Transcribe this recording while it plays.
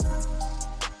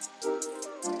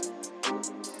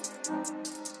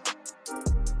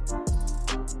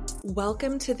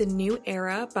Welcome to the new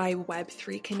era by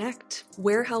Web3 Connect.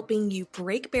 We're helping you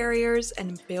break barriers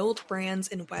and build brands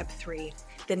in Web3,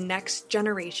 the next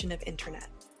generation of internet.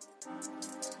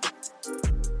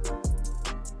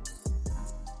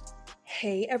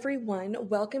 Hey everyone,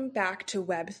 welcome back to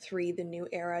Web3, the new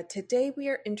era. Today we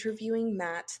are interviewing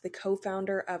Matt, the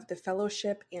co-founder of the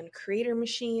Fellowship and Creator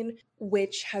Machine,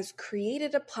 which has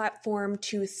created a platform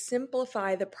to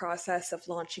simplify the process of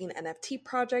launching an NFT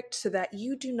project so that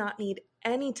you do not need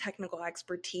any technical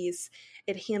expertise.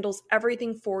 It handles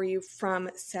everything for you from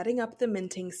setting up the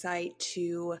minting site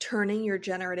to turning your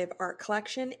generative art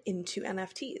collection into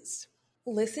NFTs.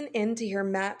 Listen in to hear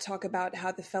Matt talk about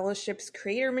how the Fellowship's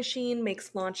Creator Machine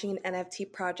makes launching an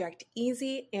NFT project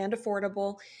easy and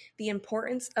affordable, the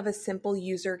importance of a simple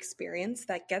user experience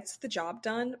that gets the job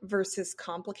done versus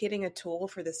complicating a tool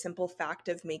for the simple fact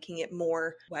of making it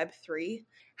more Web3,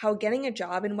 how getting a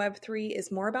job in Web3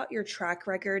 is more about your track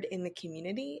record in the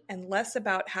community and less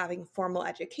about having formal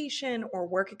education or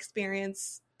work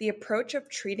experience, the approach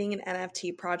of treating an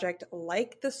NFT project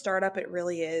like the startup it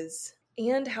really is,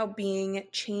 and how being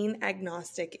chain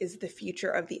agnostic is the future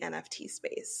of the NFT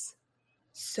space.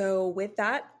 So with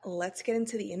that, let's get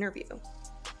into the interview.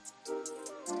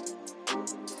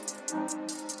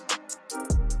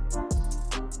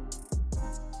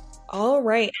 All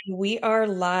right, we are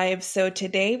live. So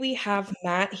today we have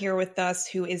Matt here with us,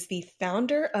 who is the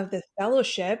founder of the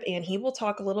Fellowship, and he will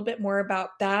talk a little bit more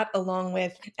about that along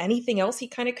with anything else he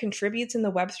kind of contributes in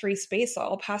the Web3 space. So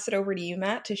I'll pass it over to you,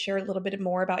 Matt, to share a little bit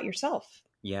more about yourself.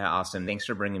 Yeah, awesome. Thanks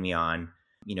for bringing me on.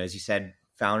 As you said,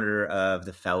 founder of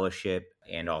the Fellowship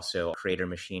and also Creator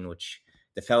Machine, which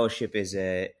the Fellowship is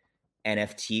a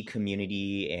NFT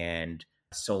community and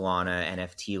Solana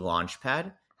NFT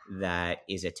launchpad that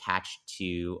is attached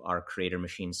to our Creator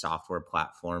Machine software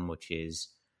platform, which is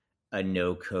a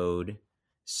no-code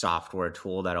software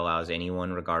tool that allows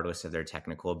anyone, regardless of their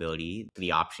technical ability,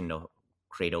 the option to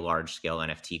create a large-scale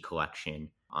NFT collection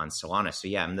on Solana. So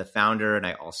yeah, I'm the founder, and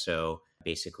I also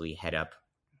basically head up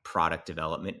product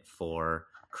development for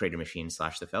Creator Machine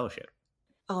 / the Fellowship.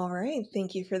 All right.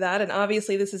 Thank you for that. And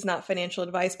obviously this is not financial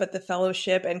advice, but the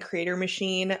Fellowship and Creator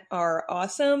Machine are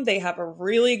awesome. They have a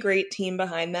really great team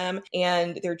behind them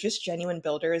and they're just genuine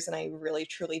builders. And I really,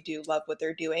 truly do love what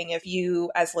they're doing. If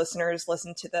you, as listeners,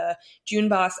 listen to the June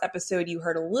Boss episode, you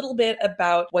heard a little bit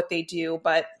about what they do.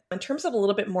 But in terms of a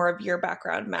little bit more of your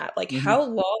background, Matt, how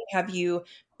long have you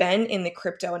been in the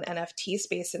crypto and NFT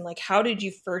space? And how did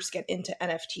you first get into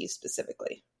NFTs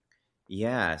specifically?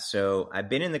 Yeah, so I've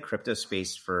been in the crypto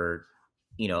space for,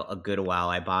 a good while.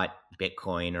 I bought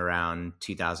Bitcoin around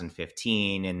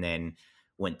 2015 and then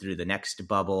went through the next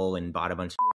bubble and bought a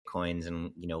bunch of Bitcoins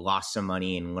and, lost some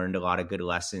money and learned a lot of good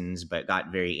lessons, but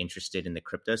got very interested in the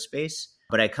crypto space.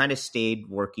 But I kind of stayed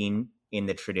working in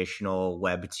the traditional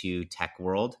Web2 tech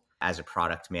world as a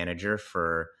product manager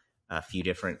for a few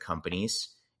different companies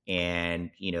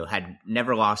and, had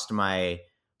never lost my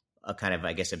a kind of,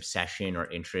 obsession or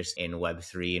interest in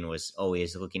Web3 and was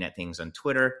always looking at things on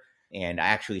Twitter. And I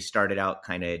actually started out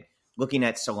kind of looking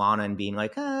at Solana and being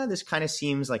like, this kind of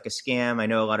seems like a scam. I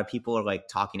know a lot of people are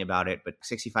talking about it, but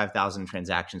 65,000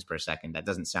 transactions per second, that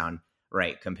doesn't sound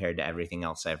right compared to everything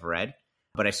else I've read.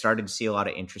 But I started to see a lot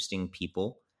of interesting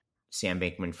people, Sam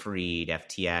Bankman-Fried,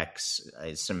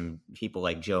 FTX, some people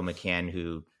like Joe McCann,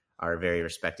 who are very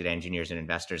respected engineers and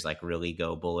investors, really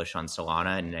go bullish on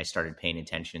Solana. And I started paying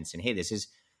attention and saying, hey, this is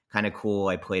kind of cool.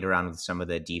 I played around with some of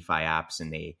the DeFi apps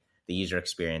and the user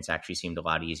experience actually seemed a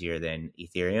lot easier than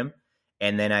Ethereum.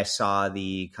 And then I saw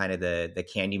the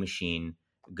Candy Machine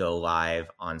go live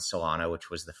on Solana,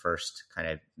 which was the first kind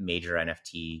of major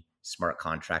NFT smart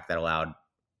contract that allowed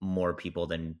more people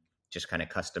than just kind of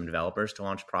custom developers to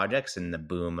launch projects, and the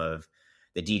boom of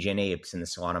the DGen apes and the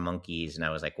Solana monkeys. And I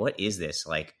was like, what is this?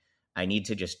 I need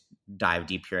to just dive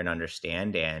deep here and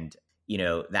understand. And,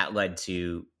 that led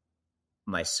to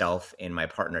myself and my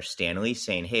partner, Stanley,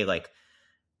 saying, hey,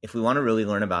 if we want to really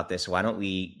learn about this, why don't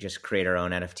we just create our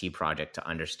own NFT project to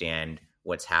understand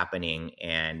what's happening?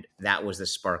 And that was the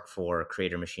spark for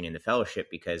Creator Machine and the Fellowship,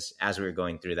 because as we were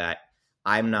going through that,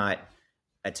 I'm not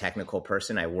a technical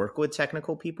person. I work with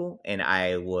technical people. And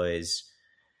I was,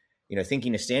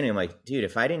 thinking to Stanley, I'm like, dude,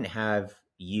 if I didn't have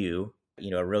you,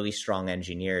 a really strong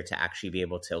engineer to actually be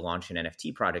able to launch an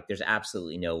NFT project, there's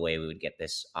absolutely no way we would get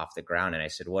this off the ground. And I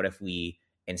said, what if we,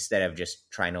 instead of just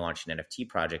trying to launch an NFT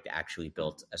project, actually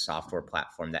built a software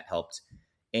platform that helped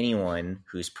anyone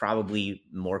who's probably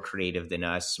more creative than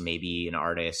us, maybe an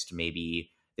artist,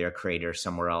 maybe they're a creator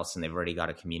somewhere else and they've already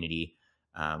got a community,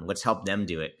 let's help them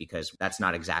do it, because that's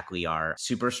not exactly our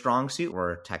super strong suit.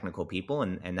 We're technical people,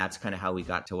 and that's kind of how we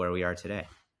got to where we are today.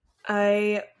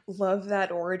 I love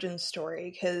that origin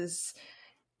story because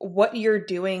what you're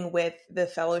doing with the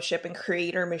fellowship and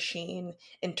creator machine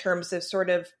in terms of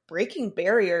sort of breaking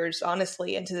barriers,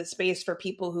 honestly, into the space for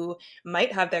people who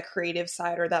might have that creative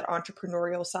side or that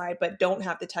entrepreneurial side, but don't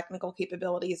have the technical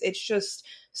capabilities. It's just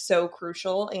so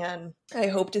crucial. And I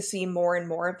hope to see more and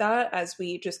more of that as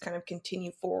we just kind of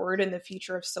continue forward in the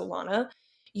future of Solana.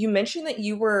 You mentioned that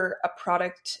you were a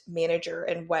product manager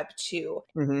in Web 2.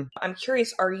 Mm-hmm. I'm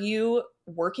curious, are you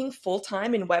working full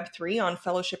time in Web3 on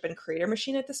Fellowship and Creator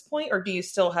Machine at this point, or do you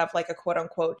still have like a quote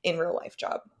unquote in real life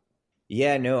job?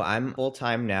 Yeah, no, I'm full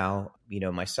time now.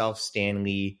 Myself,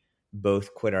 Stanley,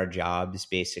 both quit our jobs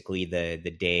basically the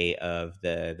day of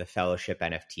the fellowship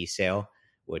NFT sale,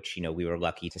 which we were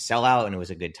lucky to sell out, and it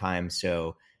was a good time.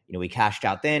 So we cashed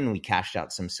out. Then we cashed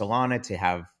out some Solana to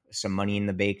have some money in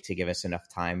the bank to give us enough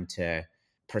time to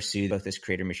pursue both this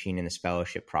creator machine and this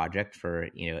fellowship project for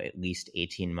at least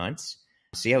 18 months.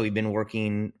 So yeah, we've been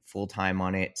working full time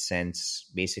on it since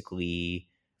basically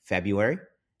February.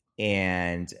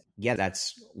 And yeah,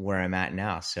 that's where I'm at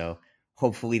now. So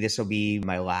hopefully this will be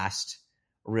my last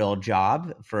real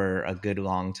job for a good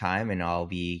long time, and I'll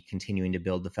be continuing to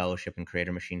build the fellowship and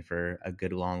creator machine for a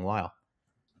good long while.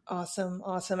 Awesome,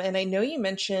 awesome. And I know you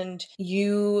mentioned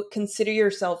you consider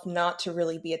yourself not to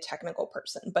really be a technical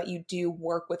person, but you do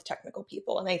work with technical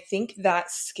people. And I think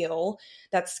that skill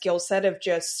set of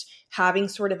just having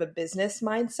sort of a business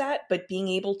mindset, but being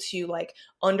able to like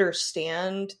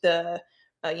understand the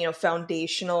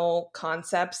foundational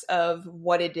concepts of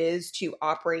what it is to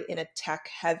operate in a tech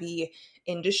heavy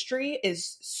industry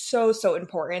is so, so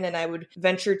important. And I would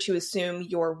venture to assume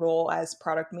your role as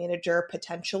product manager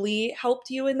potentially helped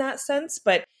you in that sense.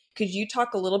 But could you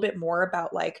talk a little bit more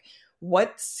about like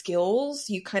what skills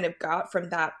you kind of got from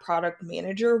that product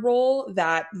manager role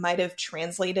that might have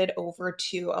translated over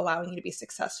to allowing you to be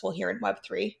successful here in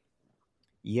Web3?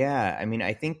 Yeah, I mean,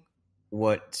 I think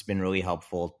what's been really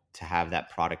helpful to have that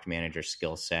product manager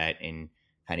skill set and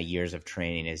kind of years of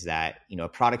training is that, a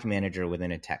product manager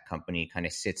within a tech company kind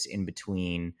of sits in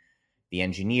between the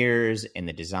engineers and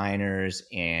the designers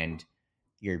and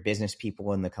your business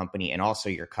people in the company, and also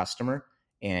your customer.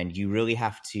 And you really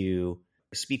have to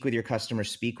speak with your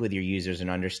customers, speak with your users, and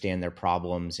understand their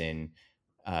problems, and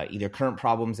either current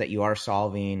problems that you are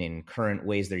solving and current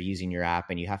ways they're using your app.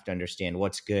 And you have to understand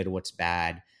what's good, what's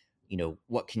bad,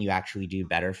 what can you actually do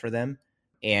better for them,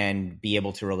 and be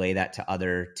able to relay that to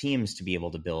other teams to be able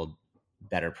to build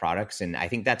better products. And I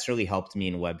think that's really helped me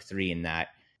in Web3 in that,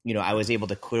 I was able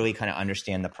to clearly kind of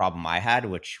understand the problem I had,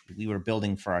 which we were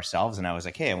building for ourselves. And I was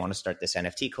like, hey, I want to start this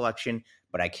NFT collection,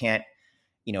 but I can't,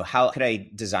 how could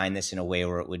I design this in a way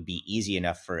where it would be easy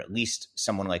enough for at least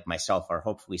someone like myself, or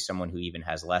hopefully someone who even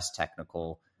has less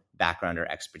technical background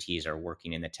or expertise or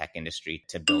working in the tech industry,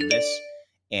 to build this.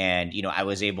 And, I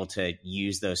was able to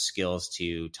use those skills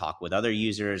to talk with other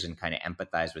users and kind of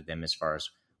empathize with them as far as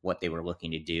what they were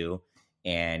looking to do,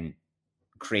 and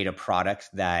create a product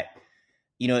that,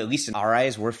 at least in our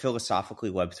eyes, we're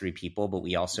philosophically Web3 people, but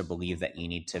we also believe that you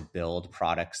need to build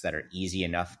products that are easy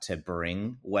enough to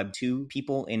bring Web2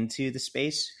 people into the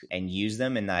space and use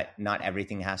them, and that not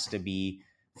everything has to be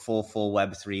full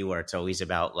Web3, where it's always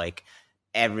about like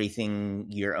everything,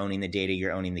 you're owning the data,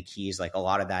 you're owning the keys. Like a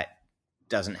lot of that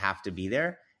doesn't have to be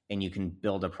there, and you can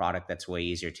build a product that's way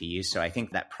easier to use. So I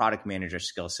think that product manager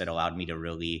skill set allowed me to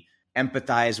really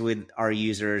empathize with our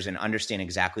users and understand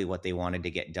exactly what they wanted to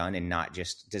get done, and not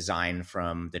just design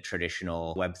from the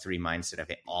traditional Web3 mindset of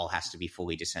it all has to be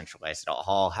fully decentralized, it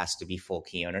all has to be full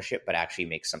key ownership, but actually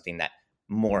make something that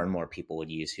more and more people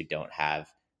would use who don't have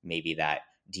maybe that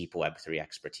deep Web3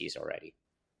 expertise already.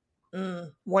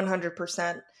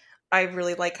 100%. I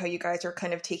really like how you guys are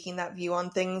kind of taking that view on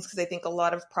things, because I think a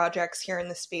lot of projects here in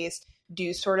the space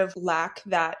do sort of lack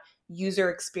that user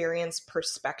experience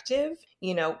perspective,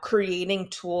 creating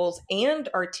tools and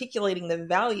articulating the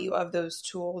value of those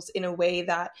tools in a way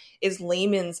that is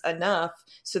layman's enough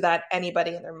so that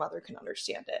anybody and their mother can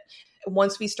understand it.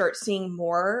 Once we start seeing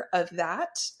more of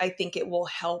that, I think it will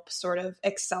help sort of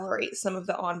accelerate some of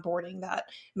the onboarding that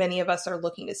many of us are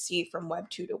looking to see from Web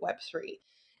 2 to Web 3.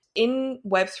 In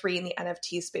Web3, in the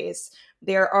NFT space,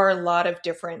 there are a lot of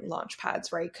different launch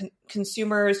pads, right?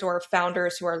 Consumers or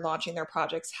founders who are launching their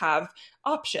projects have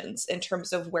options in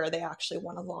terms of where they actually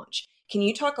want to launch. Can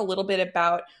you talk a little bit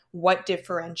about what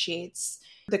differentiates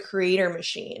the creator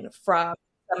machine from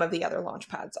some of the other launch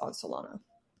pads on Solana?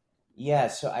 Yeah,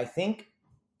 so I think,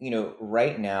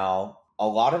 right now, a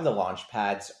lot of the launch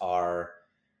pads are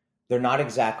they're not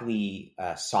exactly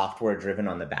software driven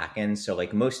on the back end. So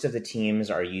like most of the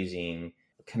teams are using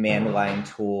command line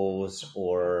tools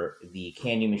or the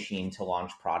Candy machine to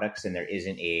launch products, and there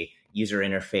isn't a user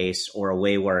interface or a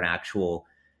way where an actual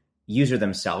user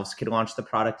themselves could launch the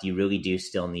product. You really do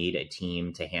still need a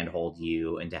team to handhold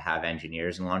you and to have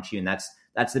engineers and launch you. And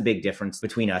that's the big difference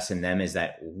between us and them, is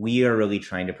that we are really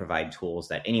trying to provide tools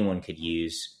that anyone could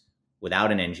use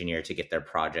without an engineer to get their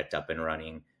project up and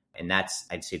running. And that's,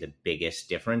 I'd say, the biggest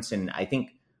difference. And I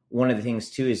think one of the things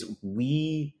too is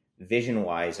we vision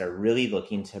wise are really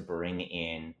looking to bring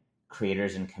in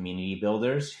creators and community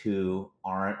builders who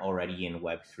aren't already in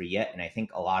Web3 yet. And I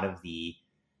think a lot of the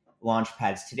launch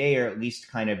pads today are at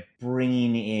least kind of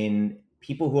bringing in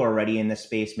people who are already in the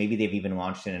space. Maybe they've even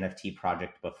launched an NFT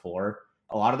project before.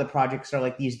 A lot of the projects are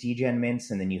like these degen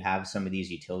mints, and then you have some of these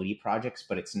utility projects,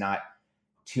 but it's not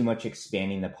too much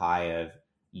expanding the pie of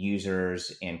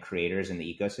users and creators in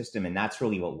the ecosystem. And that's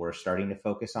really what we're starting to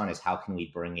focus on, is how can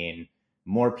we bring in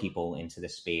more people into the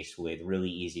space with really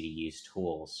easy to use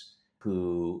tools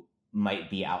who might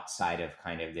be outside of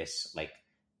kind of this like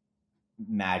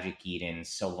Magic Eden,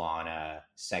 Solana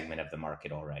segment of the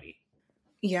market already.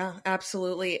 Yeah,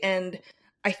 absolutely. And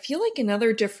I feel like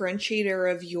another differentiator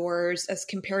of yours as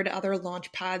compared to other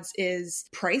launch pads is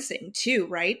pricing too,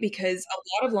 right? Because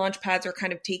a lot of launch pads are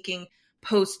kind of taking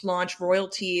post-launch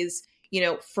royalties,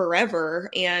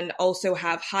 forever, and also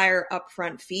have higher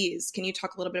upfront fees. Can you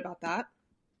talk a little bit about that?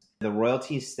 The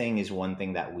royalties thing is one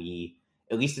thing that we,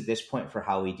 at least at this point for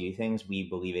how we do things, we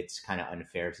believe it's kind of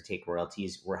unfair to take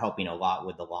royalties. We're helping a lot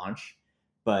with the launch,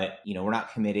 but we're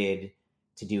not committed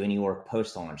to do any work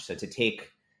post launch. So to take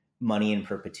money in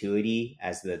perpetuity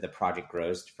as the project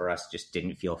grows for us just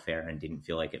didn't feel fair and didn't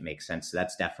feel like it makes sense. So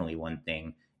that's definitely one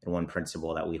thing and one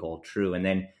principle that we hold true. And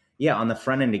then, yeah, on the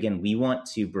front end, again, we want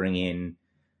to bring in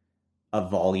a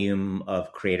volume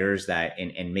of creators that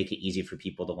and make it easy for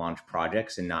people to launch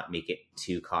projects and not make it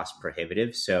too cost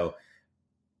prohibitive. So,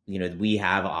 we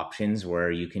have options where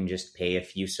you can just pay a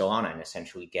few Solana and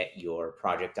essentially get your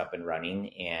project up and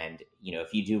running. And,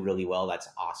 if you do really well, that's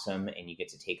awesome. And you get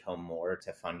to take home more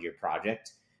to fund your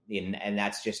project. And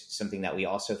that's just something that we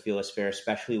also feel is fair,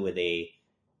 especially with a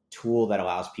tool that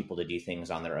allows people to do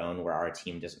things on their own, where our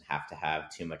team doesn't have to have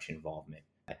too much involvement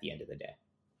at the end of the day.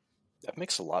 That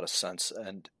makes a lot of sense.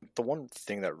 And the one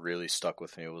thing that really stuck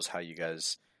with me was how you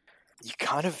guys,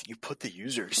 you put the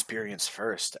user experience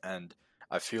first. And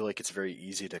I feel like it's very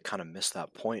easy to kind of miss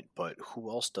that point. But who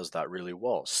else does that really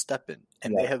well? STEPN.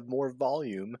 And Yeah. they have more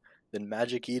volume than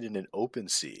Magic Eden and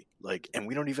OpenSea. And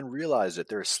we don't even realize that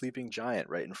they're a sleeping giant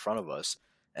right in front of us.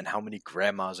 And how many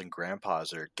grandmas and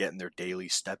grandpas are getting their daily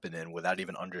STEPN in without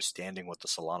even understanding what the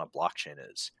Solana blockchain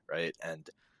is, right? And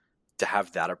to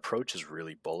have that approach is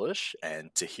really bullish,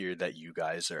 and to hear that you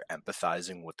guys are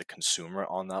empathizing with the consumer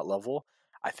on that level,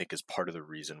 I think is part of the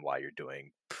reason why you're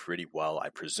doing pretty well, I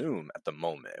presume, at the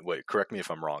moment. Wait, correct me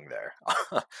if I'm wrong there.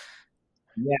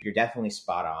 Yeah, you're definitely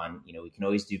spot on. We can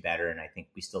always do better. And I think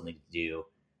we still need to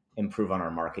improve on our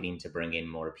marketing to bring in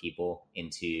more people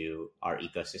into our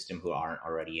ecosystem who aren't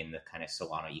already in the kind of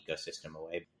Solana ecosystem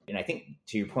away. And I think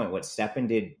to your point, what STEPN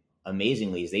did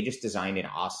amazingly is they just designed an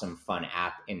awesome, fun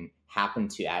app and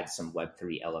happened to add some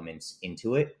Web3 elements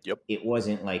into it. Yep. It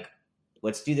wasn't like,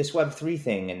 let's do this Web3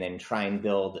 thing and then try and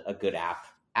build a good app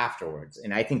afterwards.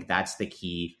 And I think that's the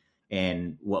key.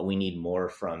 And what we need more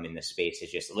from in the space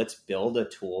is just, let's build a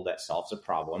tool that solves a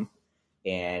problem,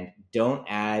 and don't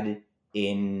add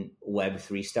in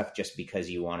Web3 stuff just because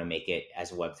you want to make it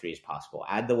as Web3 as possible.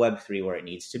 Add the Web3 where it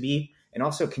needs to be, and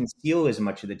also conceal as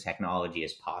much of the technology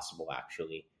as possible,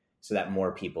 actually, so that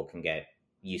more people can get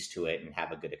used to it and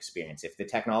have a good experience. If the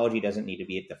technology doesn't need to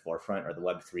be at the forefront, or the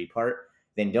Web3 part,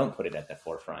 then don't put it at the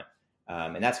forefront.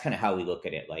 And that's kind of how we look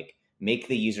at it. Like, make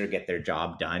the user get their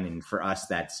job done. And for us,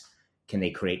 that's, can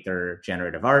they create their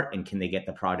generative art and can they get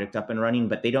the project up and running?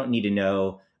 But they don't need to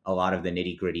know a lot of the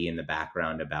nitty gritty in the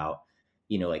background about,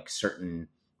 like certain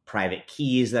private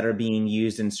keys that are being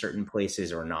used in certain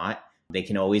places or not. They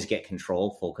can always get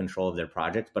full control of their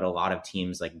project. But a lot of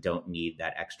teams don't need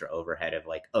that extra overhead of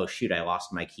oh shoot, I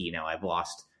lost my key. Now I've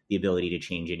lost the ability to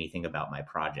change anything about my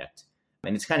project.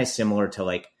 And it's kind of similar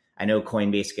to I know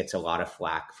Coinbase gets a lot of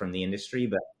flack from the industry,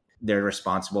 but they're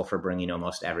responsible for bringing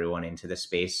almost everyone into the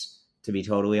space, to be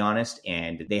totally honest.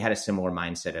 And they had a similar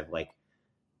mindset of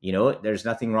there's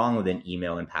nothing wrong with an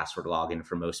email and password login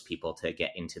for most people to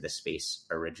get into the space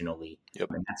originally. Yep.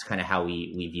 And that's kind of how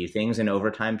we view things. And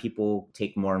over time, people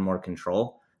take more and more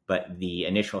control, but the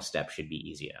initial step should be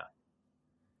easy enough.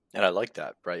 And I like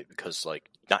that, right? Because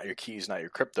not your keys, not your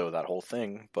crypto, that whole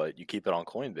thing, but you keep it on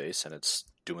Coinbase and it's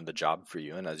doing the job for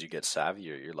you. And as you get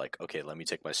savvier, you're like, okay, let me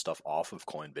take my stuff off of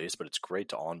Coinbase, but it's great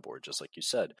to onboard, just like you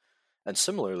said. And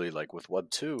similarly, like with Web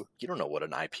 2, you don't know what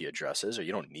an IP address is, or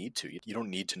you don't need to. You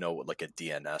don't need to know what like a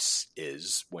DNS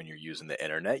is when you're using the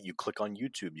internet. You click on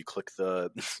YouTube, you click the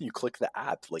you click the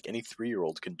app. Like any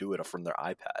 3-year-old can do it from their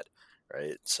iPad,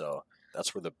 right? So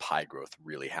that's where the pie growth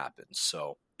really happens.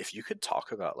 So if you could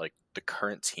talk about like the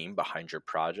current team behind your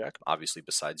project, obviously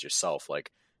besides yourself,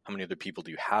 like how many other people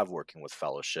do you have working with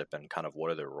Fellowship, and kind of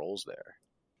what are their roles there?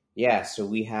 Yeah, so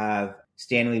we have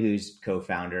Stanley, who's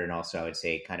co-founder, and also I would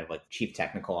say kind of like chief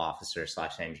technical officer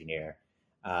slash engineer.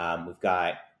 We've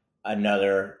got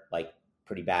another like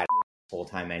pretty bad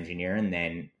full-time engineer, and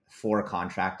then 4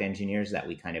 contract engineers that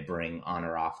we kind of bring on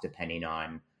or off depending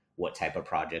on what type of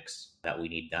projects that we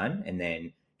need done. And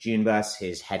then Junebus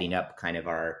is heading up kind of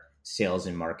our sales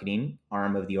and marketing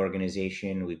arm of the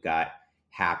organization. We've got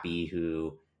Happy,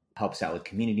 who helps out with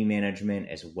community management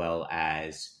as well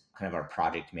as kind of our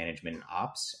project management and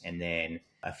ops, and then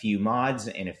a few mods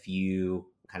and a few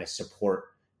kind of support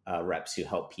reps who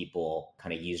help people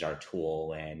kind of use our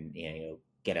tool and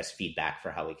get us feedback for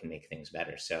how we can make things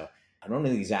better. So I don't know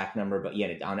the exact number, but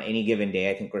yeah, on any given day,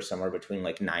 I think we're somewhere between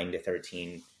like 9 to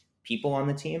 13 people on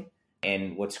the team.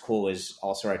 And what's cool is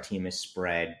also our team is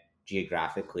spread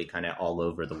geographically kind of all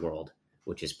over the world,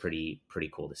 which is pretty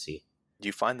cool to see. Do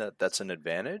you find that that's an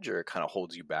advantage, or it kind of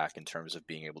holds you back in terms of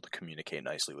being able to communicate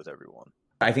nicely with everyone?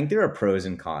 I think there are pros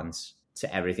and cons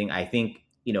to everything. I think,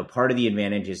 part of the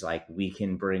advantage is like we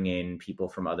can bring in people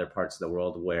from other parts of the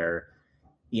world where,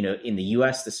 in the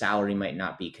US, the salary might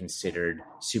not be considered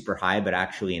super high, but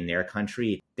actually in their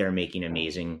country, they're making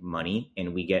amazing money.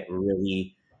 And we get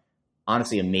really,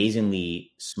 honestly,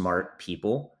 amazingly smart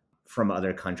people from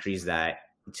other countries that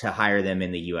to hire them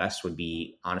in the US would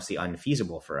be honestly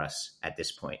unfeasible for us at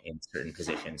this point in certain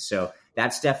positions. So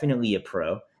that's definitely a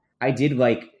pro. I did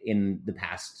like in the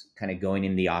past kind of going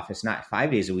in the office, not 5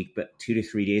 days a week, but 2 to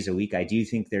 3 days a week. I do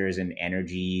think there is an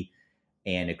energy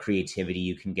and a creativity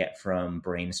you can get from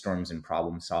brainstorms and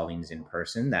problem solvings in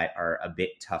person that are a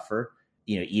bit tougher,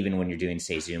 even when you're doing,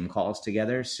 say, Zoom calls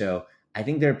together. So I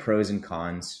think there are pros and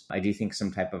cons. I do think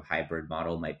some type of hybrid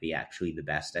model might be actually the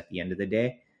best at the end of the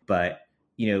day. But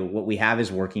what we have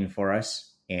is working for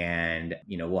us, and,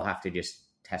 we'll have to just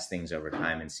test things over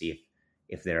time and see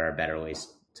if there are better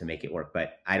ways to make it work.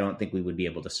 But I don't think we would be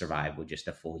able to survive with just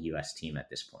a full US team at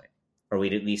this point, or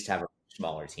we'd at least have a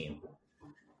smaller team.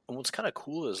 And what's kind of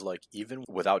cool is like, even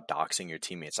without doxing your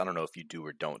teammates, I don't know if you do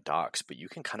or don't dox, but you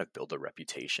can kind of build a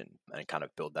reputation and kind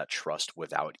of build that trust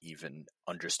without even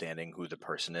understanding who the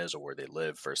person is or where they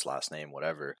live, first, last name,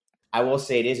 whatever. I will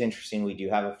say it is interesting. We do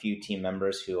have a few team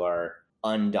members who are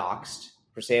undoxed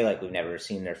per se, like we've never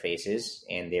seen their faces,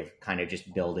 and they're kind of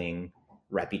just building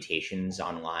reputations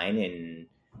online, and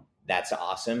that's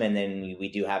awesome. And then we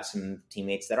do have some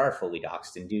teammates that are fully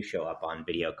doxed and do show up on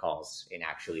video calls and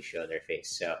actually show their face.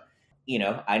 So,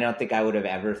 I don't think I would have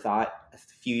ever thought a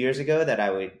few years ago that I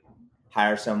would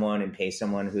hire someone and pay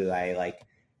someone who I like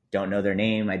don't know their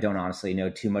name. I don't honestly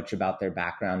know too much about their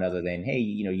background other than, hey,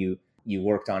 you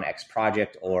worked on X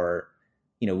project, or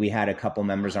we had a couple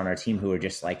members on our team who were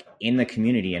just like in the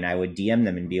community, and I would DM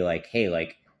them and be like, hey,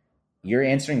 like, you're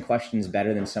answering questions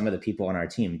better than some of the people on our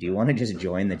team. Do you want to just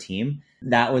join the team?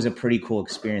 That was a pretty cool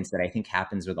experience that I think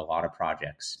happens with a lot of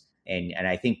projects. And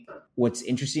I think what's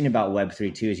interesting about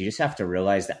Web3 too is you just have to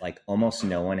realize that like almost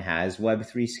no one has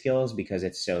Web3 skills because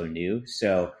it's so new.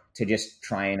 So to just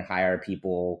try and hire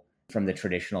people from the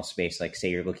traditional space, like say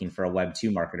you're looking for a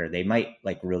Web2 marketer, they might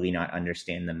like really not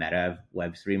understand the meta of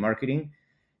Web3 marketing.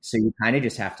 So you kind of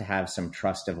just have to have some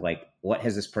trust of like, what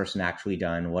has this person actually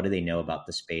done? What do they know about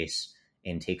the space?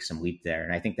 And take some leap there.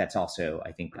 And I think that's also,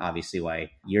 obviously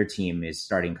why your team is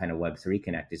starting kind of Web3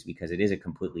 Connect, is because it is a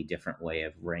completely different way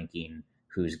of ranking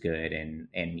who's good and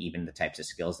even the types of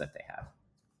skills that they have.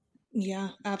 Yeah,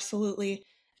 absolutely.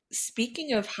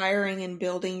 Speaking of hiring and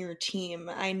building your team,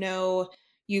 I know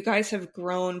you guys have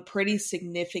grown pretty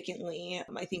significantly.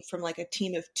 I think from like a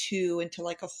team of 2 into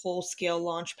like a full scale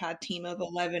Launchpad team of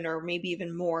 11 or maybe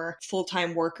even more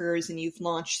full-time workers. And you've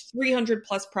launched 300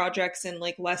 plus projects in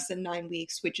like less than 9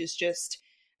 weeks, which is just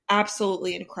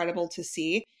absolutely incredible to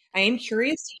see. I am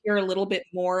curious to hear a little bit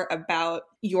more about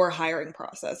your hiring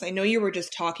process. I know you were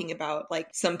just talking about like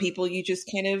some people you just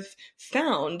kind of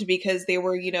found because they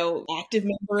were, active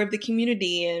member of the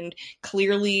community and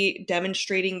clearly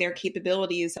demonstrating their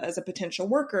capabilities as a potential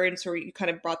worker. And so you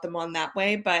kind of brought them on that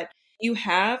way. But you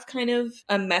have kind of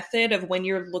a method of when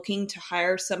you're looking to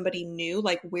hire somebody new,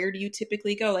 like where do you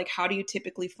typically go? Like how do you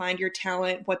typically find your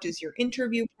talent? What does your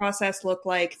interview process look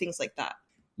like? Things like that.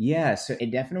 Yeah, so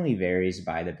it definitely varies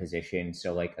by the position.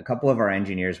 So, like a couple of our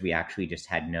engineers, we actually just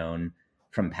had known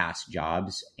from past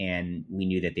jobs, and we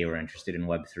knew that they were interested in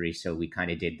Web3. So, we kind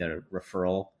of did the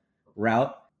referral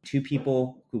route. Two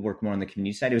people who work more on the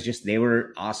community side, it was just they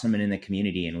were awesome and in the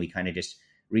community, and we kind of just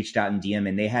reached out in DM,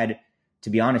 and they had,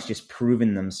 to be honest, just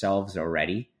proven themselves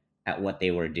already at what they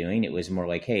were doing. It was more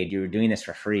like, hey, you're doing this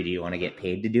for free. Do you want to get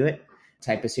paid to do it?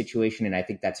 Type of situation. And I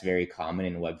think that's very common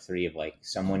in Web3 of like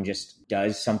someone just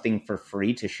does something for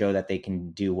free to show that they can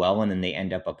do well and then they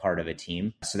end up a part of a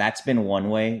team. So that's been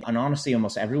one way. And honestly,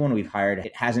 almost everyone we've hired,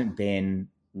 it hasn't been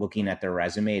looking at their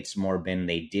resume. It's more been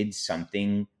they did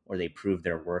something or they proved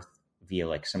their worth via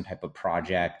like some type of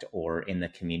project or in the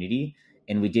community.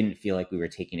 And we didn't feel like we were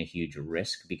taking a huge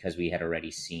risk because we had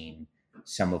already seen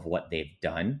some of what they've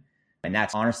done. And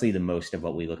that's honestly the most of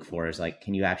what we look for is like,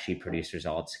 can you actually produce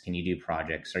results? Can you do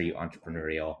projects? Are you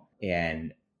entrepreneurial?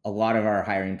 And a lot of our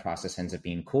hiring process ends up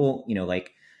being cool.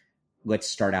 Like let's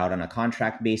start out on a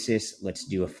contract basis. Let's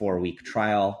do a 4-week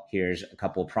trial. Here's a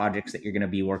couple of projects that you're going to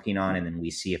be working on. And then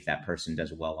we see if that person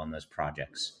does well on those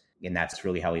projects. And that's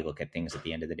really how we look at things at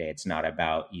the end of the day. It's not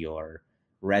about your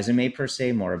resume per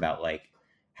se, more about like,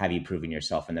 have you proven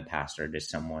yourself in the past or does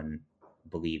someone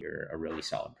believe you're a really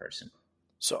solid person?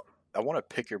 So I want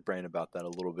to pick your brain about that a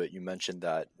little bit. You mentioned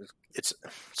that it's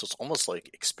almost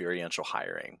like experiential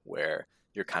hiring where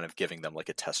you're kind of giving them like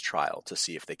a test trial to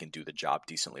see if they can do the job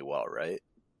decently well, right?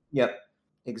 Yep,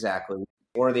 exactly.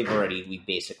 Or we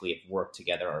basically have worked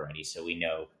together already. So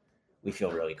we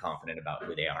feel really confident about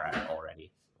who they are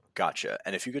already. Gotcha.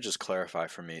 And if you could just clarify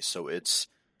for me, so it's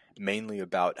mainly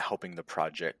about helping the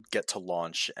project get to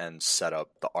launch and set up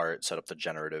the art, set up the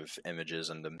generative images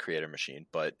and the creator machine,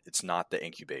 but it's not the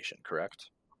incubation, correct?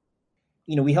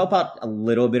 We help out a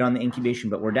little bit on the incubation,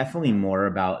 but we're definitely more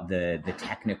about the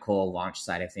technical launch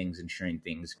side of things, ensuring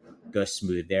things go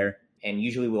smooth there. And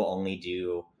usually we'll only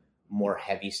do more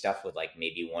heavy stuff with like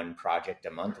maybe one project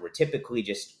a month. We're typically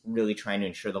just really trying to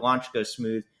ensure the launch goes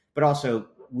smooth, but also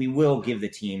we will give the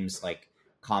teams like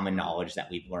common knowledge that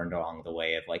we've learned along the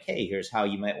way of like, hey, here's how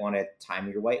you might want to time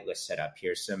your whitelist setup.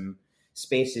 Here's some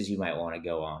spaces you might want to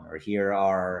go on, or here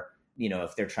are,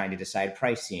 if they're trying to decide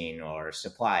pricing or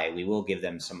supply, we will give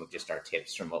them some of just our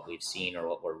tips from what we've seen or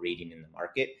what we're reading in the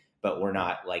market. But we're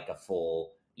not like a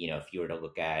full, if you were to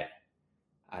look at,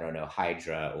 I don't know,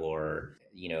 Hydra or,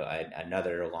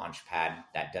 another launch pad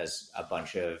that does a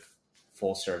bunch of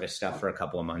full service stuff for a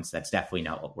couple of months. That's definitely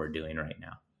not what we're doing right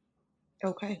now.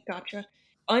 Okay, gotcha.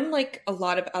 Unlike a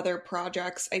lot of other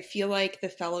projects, I feel like the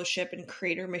Fellowship and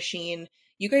Creator Machine,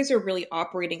 you guys are really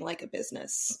operating like a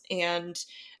business. And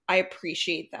I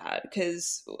appreciate that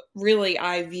because really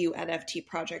I view NFT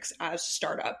projects as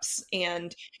startups.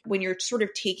 And when you're sort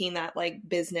of taking that like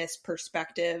business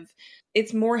perspective,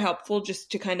 it's more helpful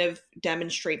just to kind of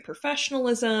demonstrate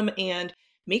professionalism and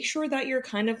make sure that you're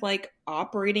kind of like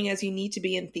operating as you need to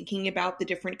be and thinking about the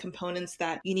different components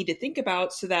that you need to think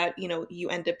about so that, you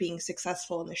end up being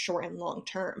successful in the short and long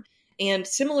term. And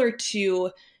similar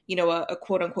to, a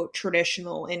quote unquote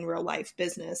traditional in real life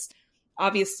business,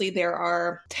 obviously there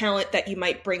are talent that you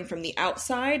might bring from the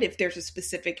outside if there's a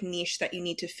specific niche that you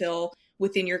need to fill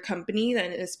within your company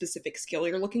and a specific skill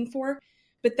you're looking for.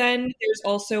 But then there's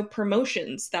also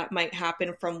promotions that might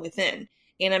happen from within.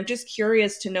 And I'm just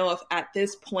curious to know if at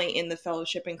this point in the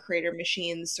Fellowship and Creator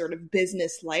Machine's sort of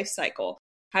business life cycle,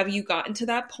 have you gotten to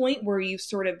that point where you've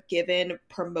sort of given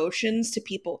promotions to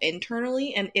people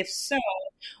internally? And if so,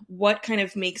 what kind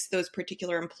of makes those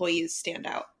particular employees stand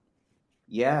out?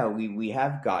 Yeah, we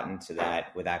have gotten to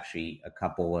that with actually a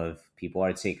couple of people.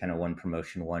 I'd say kind of one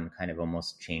promotion, one kind of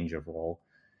almost change of role.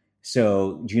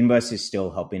 So Junebus is still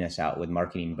helping us out with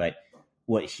marketing, but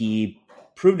what he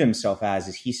proved himself as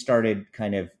is he started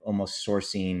kind of almost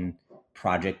sourcing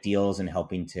project deals and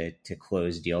helping to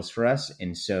close deals for us.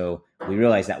 And so we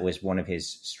realized that was one of his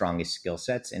strongest skill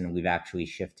sets. And we've actually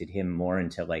shifted him more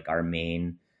into like our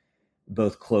main,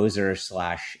 both closer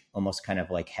 / almost kind of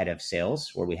like head of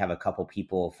sales, where we have a couple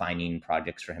people finding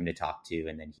projects for him to talk to.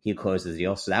 And then he closes the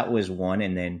deal. So that was one.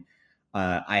 And then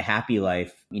Happy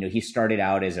Life, he started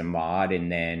out as a mod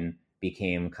and then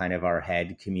became kind of our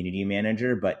head community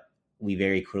manager, but we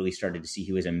very clearly started to see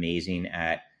he was amazing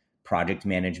at project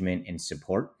management and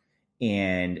support.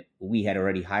 And we had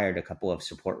already hired a couple of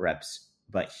support reps,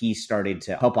 but he started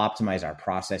to help optimize our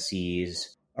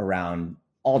processes around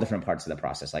all different parts of the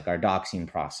process, like our doxing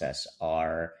process,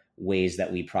 our ways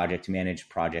that we project manage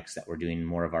projects that we're doing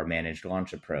more of our managed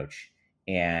launch approach.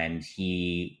 And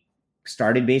he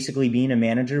started basically being a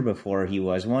manager before he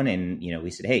was one. And, we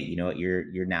said, hey, you know what,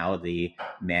 you're now the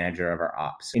manager of our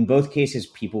ops. In both cases,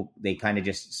 people, they kind of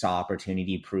just saw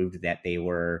opportunity, proved that they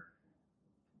were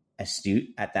astute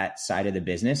at that side of the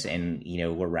business, and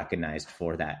were recognized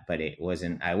for that. But it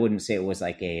wasn't, I wouldn't say it was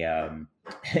like a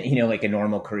like a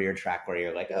normal career track where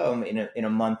you're like, oh, in a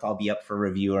month I'll be up for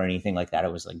review or anything like that.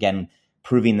 It was, again,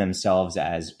 proving themselves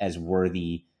as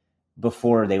worthy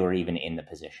before they were even in the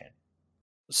position.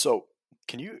 So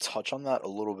can you touch on that a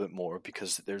little bit more?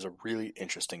 Because there's a really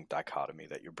interesting dichotomy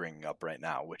that you're bringing up right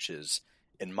now, which is,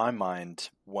 in my mind,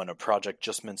 when a project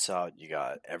just mints out, you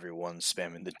got everyone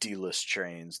spamming the D-list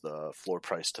trains, the floor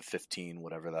price to 15,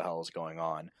 whatever the hell is going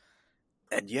on.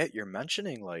 And yet you're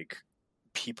mentioning like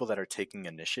people that are taking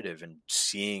initiative and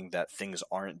seeing that things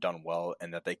aren't done well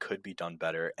and that they could be done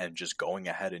better and just going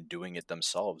ahead and doing it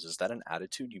themselves. Is that an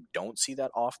attitude you don't see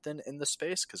that often in the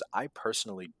space? Because I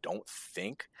personally don't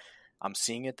think I'm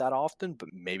seeing it that often, but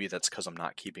maybe that's because I'm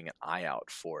not keeping an eye out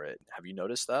for it. Have you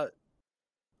noticed that?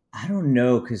 I don't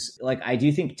know, because I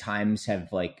do think times have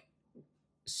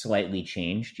slightly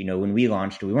changed. When we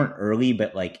launched, we weren't early,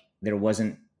 but there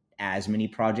wasn't as many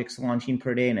projects launching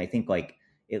per day. And I think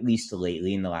at least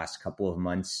lately in the last couple of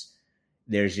months,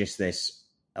 there's just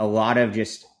a lot of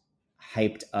just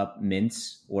hyped up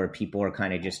mints where people are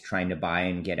kind of just trying to buy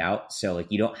and get out. So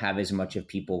you don't have as much of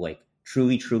people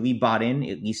truly bought in,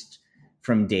 at least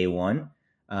from day one.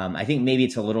 I think maybe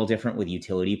it's a little different with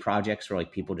utility projects where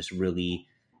people just really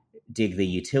dig the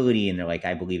utility and they're like,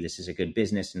 I believe this is a good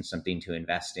business and something to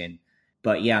invest in.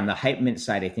 But yeah, on the hype mint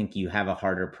side, I think you have a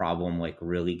harder problem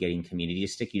really getting community to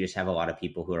stick. You just have a lot of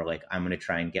people who are like, I'm going to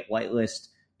try and get whitelist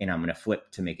and I'm going to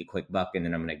flip to make a quick buck and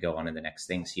then I'm going to go on to the next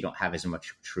thing. So you don't have as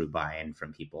much true buy-in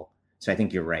from people. So I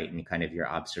think you're right in kind of your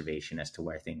observation as to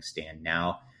where things stand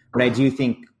now. But I do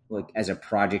think as a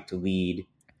project lead,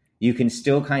 you can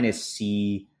still kind of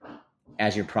see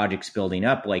as your project's building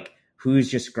up,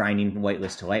 who's just grinding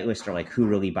whitelist to whitelist, or who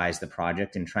really buys the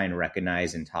project, and try and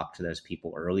recognize and talk to those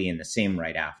people early, and the same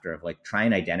right after of try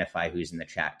and identify who's in the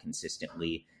chat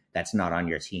consistently that's not on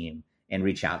your team and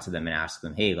reach out to them and ask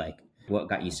them, hey, what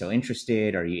got you so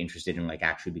interested? Are you interested in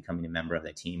actually becoming a member of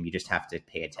the team? You just have to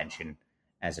pay attention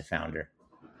as a founder.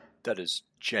 That is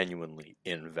genuinely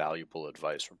invaluable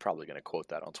advice. We're probably going to quote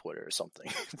that on Twitter or something.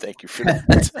 Thank you for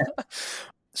that.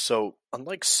 So,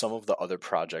 unlike some of the other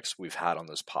projects we've had on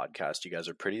this podcast, you guys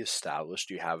are pretty established.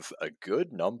 You have a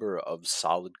good number of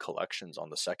solid collections on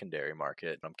the secondary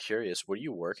market. I'm curious, what are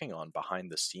you working on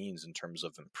behind the scenes in terms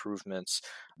of improvements,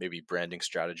 maybe branding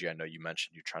strategy? I know you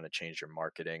mentioned you're trying to change your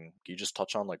marketing. Can you just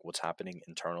touch on what's happening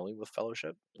internally with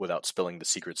Fellowship without spilling the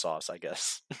secret sauce, I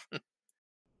guess?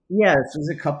 Yeah, so there's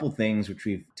a couple things which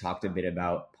we've talked a bit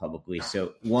about publicly.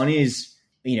 So one is,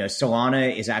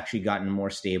 Solana is actually gotten more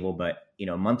stable, but,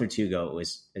 a month or two ago, it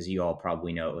was, as you all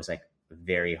probably know, it was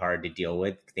very hard to deal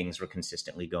with. Things were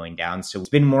consistently going down. So it's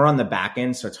been more on the back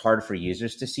end. So it's hard for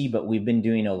users to see, but we've been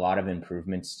doing a lot of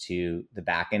improvements to the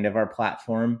back end of our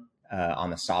platform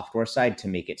on the software side to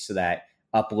make it so that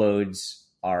uploads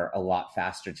are a lot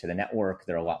faster to the network.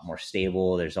 They're a lot more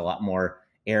stable. There's a lot more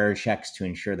error checks to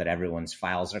ensure that everyone's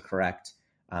files are correct.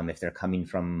 If they're coming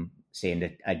from,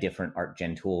 say, a different art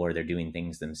gen tool, or they're doing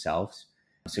things themselves.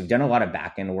 So we've done a lot of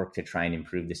back-end work to try and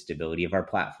improve the stability of our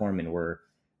platform, and we're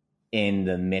in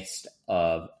the midst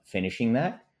of finishing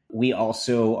that. We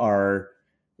also are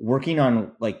working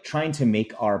on trying to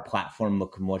make our platform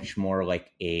look much more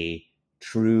like a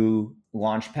true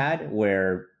launch pad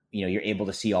where, you're able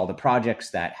to see all the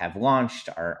projects that have launched,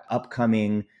 are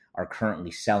upcoming, are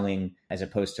currently selling, as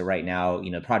opposed to right now,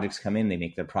 projects come in, they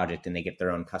make their project and they get their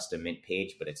own custom mint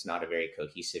page, but it's not a very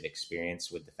cohesive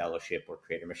experience with the Fellowship or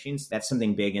Creator Machines. That's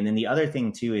something big. And then the other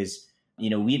thing too is,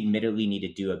 we admittedly need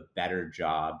to do a better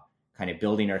job kind of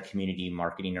building our community,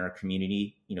 marketing our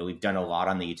community. We've done a lot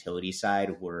on the utility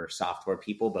side. We're software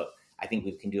people, but I think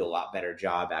we can do a lot better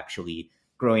job actually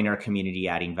growing our community,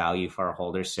 adding value for our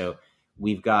holders. So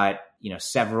we've got,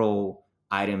 several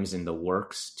items in the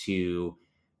works to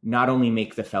not only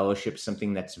make the Fellowship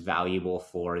something that's valuable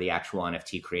for the actual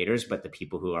NFT creators, but the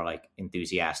people who are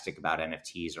enthusiastic about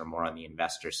NFTs or more on the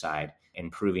investor side,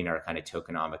 improving our kind of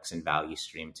tokenomics and value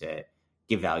stream to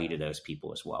give value to those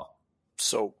people as well.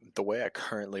 So the way I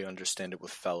currently understand it with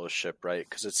Fellowship, right?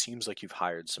 Because it seems like you've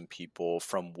hired some people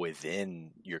from within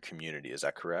your community. Is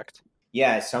that correct?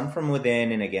 Yeah, some from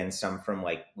within, and again, some from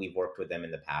we've worked with them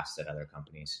in the past at other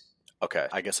companies. Okay,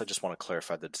 I guess I just want to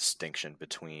clarify the distinction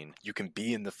between you can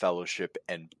be in the Fellowship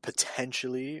and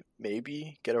potentially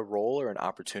maybe get a role or an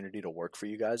opportunity to work for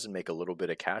you guys and make a little bit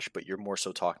of cash, but you're more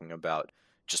so talking about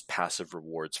just passive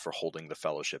rewards for holding the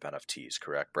Fellowship NFTs,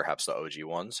 correct? Perhaps the OG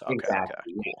ones? Okay,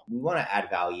 Exactly. cool. We want to add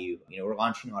value. We're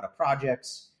launching a lot of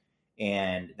projects,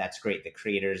 and that's great. The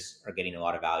creators are getting a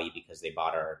lot of value because they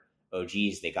bought our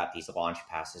OGs. They got these launch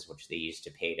passes, which they use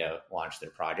to pay to launch their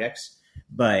projects.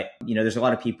 But, there's a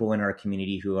lot of people in our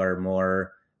community who are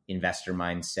more investor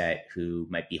mindset, who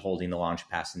might be holding the launch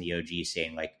pass and the OG,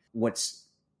 saying like, what's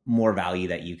more value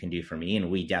that you can do for me? And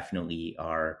we definitely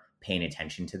are paying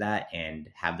attention to that and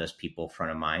have those people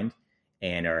front of mind.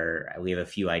 And we have a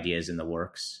few ideas in the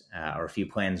works, or a few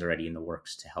plans already in the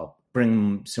works to help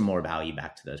bring some more value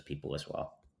back to those people as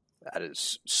well. That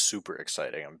is super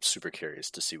exciting. I'm super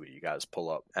curious to see what you guys pull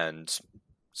up. And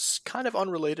it's kind of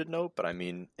unrelated note, but I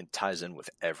mean, it ties in with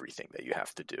everything that you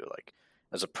have to do. Like,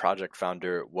 as a project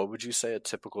founder, what would you say a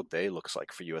typical day looks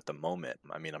like for you at the moment?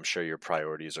 I mean, I'm sure your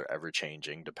priorities are ever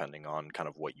changing depending on kind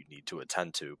of what you need to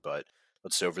attend to, but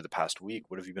let's say over the past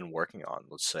week, what have you been working on?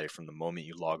 Let's say from the moment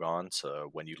you log on to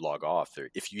when you log off, or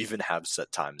if you even have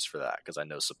set times for that, because I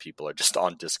know some people are just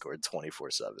on Discord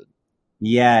 24/7.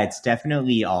 Yeah, it's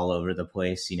definitely all over the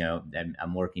place.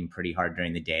 I'm working pretty hard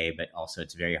during the day, but also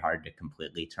it's very hard to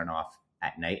completely turn off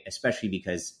at night, especially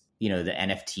because, the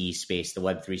NFT space, the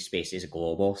Web3 space is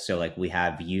global. So like we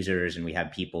have users and we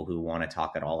have people who want to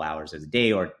talk at all hours of the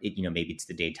day, or, maybe it's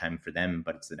the daytime for them,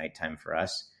 but it's the nighttime for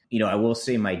us. I will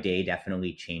say my day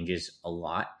definitely changes a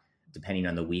lot depending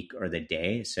on the week or the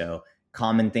day. So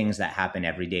common things that happen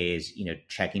every day is,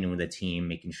 checking in with the team,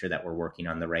 making sure that we're working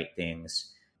on the right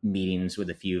things, meetings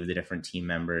with a few of the different team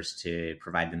members to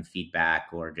provide them feedback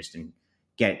or just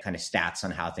get kind of stats on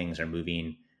how things are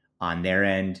moving on their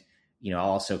end. I'll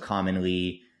also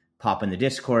commonly pop in the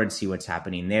Discord, see what's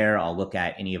happening there. I'll look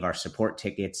at any of our support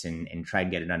tickets and try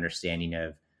and get an understanding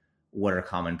of what are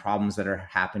common problems that are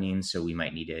happening. So we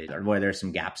might need to, or where there's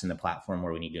some gaps in the platform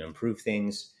where we need to improve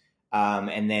things.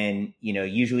 And then,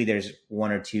 usually there's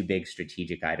one or two big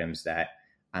strategic items that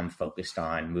I'm focused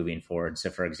on moving forward.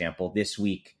 So for example, this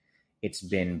week, it's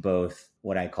been both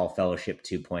what I call Fellowship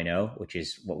 2.0, which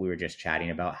is what we were just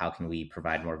chatting about. How can we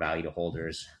provide more value to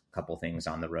holders? A couple things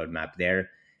on the roadmap there.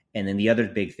 And then the other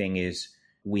big thing is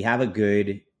we have a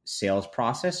good sales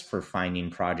process for finding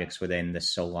projects within the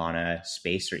Solana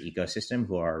space or ecosystem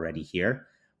who are already here.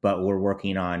 But we're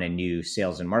working on a new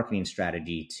sales and marketing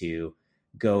strategy to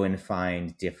go and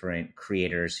find different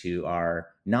creators who are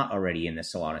not already in the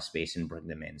Solana space and bring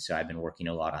them in. So I've been working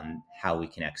a lot on how we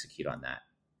can execute on that.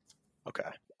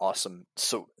 Okay, awesome.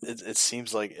 So it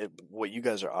seems like what you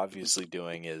guys are obviously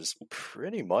doing is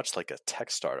pretty much like a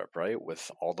tech startup, right? With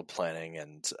all the planning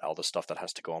and all the stuff that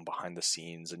has to go on behind the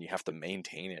scenes, and you have to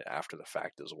maintain it after the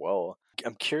fact as well.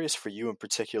 I'm curious for you in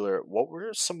particular, what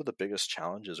were some of the biggest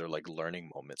challenges or like learning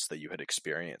moments that you had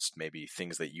experienced? Maybe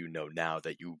things that you know now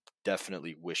that you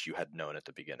definitely wish you had known at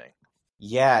the beginning.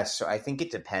 Yeah, so I think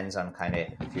it depends on kind of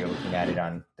if you're looking at it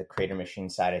on the creator machine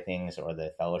side of things or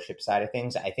the fellowship side of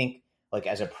things. I think like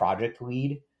as a project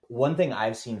lead, one thing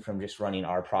I've seen from just running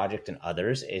our project and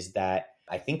others is that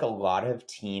I think a lot of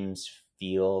teams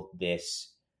feel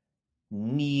this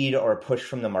need or push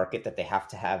from the market that they have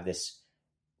to have this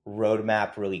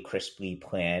roadmap really crisply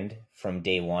planned from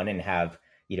day one and have,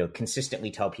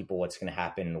 consistently tell people what's going to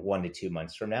happen 1 to 2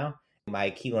 months from now. My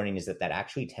key learning is that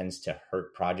actually tends to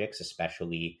hurt projects,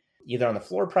 especially either on the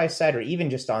floor price side or even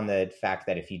just on the fact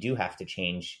that if you do have to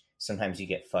change, sometimes you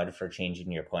get FUD for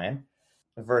changing your plan.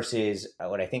 Versus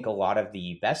what I think a lot of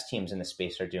the best teams in the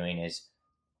space are doing is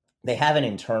they have an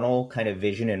internal kind of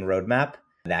vision and roadmap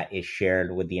that is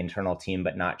shared with the internal team,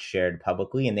 but not shared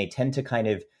publicly. And they tend to kind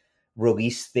of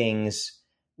release things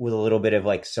with a little bit of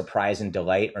like surprise and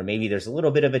delight, or maybe there's a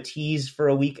little bit of a tease for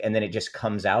a week and then it just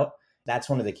comes out. That's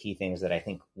one of the key things that I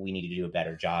think we need to do a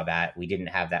better job at. We didn't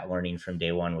have that learning from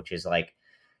day one, which is like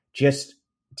just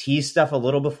tease stuff a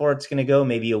little before it's going to go,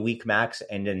 maybe a week max,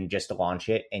 and then just launch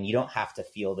it. And you don't have to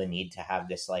feel the need to have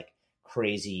this like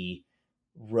crazy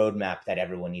roadmap that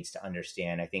everyone needs to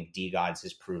understand. I think DGods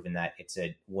has proven that it's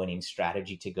a winning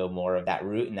strategy to go more of that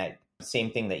route. And that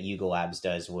same thing that Yuga Labs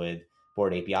does with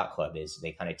Bored Ape Yacht Club is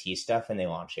they kind of tease stuff and they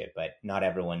launch it, but not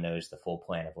everyone knows the full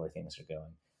plan of where things are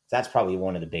going. So that's probably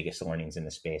one of the biggest learnings in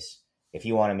the space. If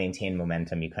you want to maintain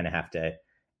momentum, you kind of have to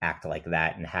act like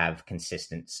that and have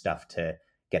consistent stuff to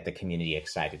get the community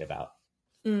excited about.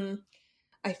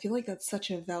 I feel like that's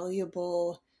such a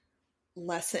valuable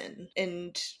lesson.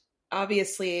 And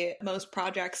obviously, most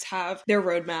projects have their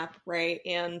roadmap, right?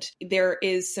 And there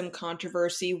is some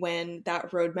controversy when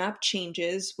that roadmap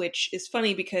changes, which is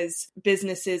funny because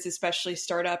businesses, especially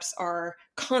startups, are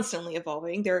constantly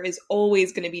evolving. There is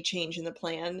always going to be change in the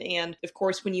plan. And of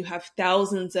course, when you have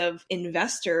thousands of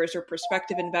investors or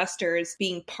prospective investors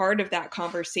being part of that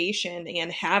conversation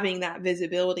and having that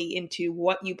visibility into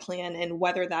what you plan and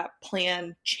whether that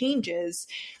plan changes,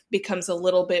 becomes a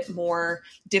little bit more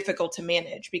difficult to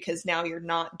manage, because now you're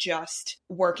not just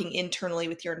working internally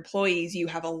with your employees, you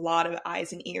have a lot of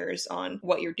eyes and ears on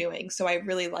what you're doing. So I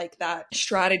really like that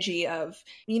strategy of,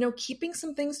 keeping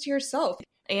some things to yourself.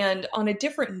 And on a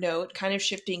different note, kind of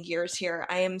shifting gears here,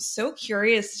 I am so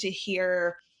curious to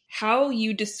hear how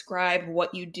you describe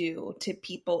what you do to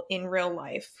people in real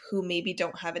life who maybe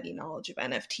don't have any knowledge of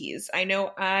NFTs. I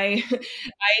know I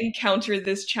I encounter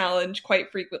this challenge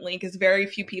quite frequently because very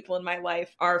few people in my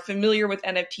life are familiar with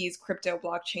NFTs, crypto,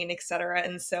 blockchain, etc.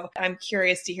 And so I'm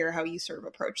curious to hear how you sort of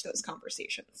approach those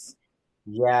conversations.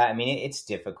 Yeah, I mean, it's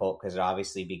difficult because it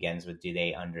obviously begins with, do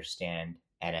they understand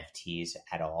NFTs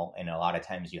at all? And a lot of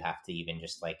times you have to even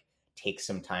just like take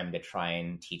some time to try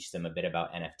and teach them a bit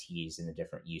about NFTs and the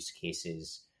different use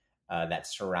cases that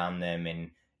surround them.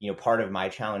 And, part of my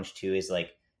challenge too is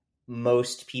like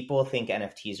most people think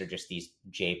NFTs are just these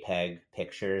JPEG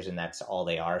pictures and that's all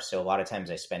they are. So a lot of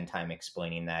times I spend time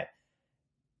explaining that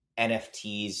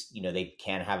NFTs, they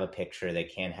can have a picture, they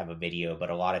can have a video, but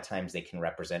a lot of times they can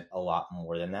represent a lot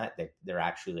more than that. They're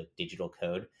actually like digital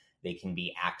code. They can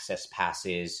be access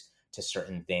passes to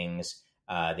certain things.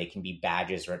 They can be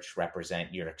badges which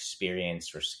represent your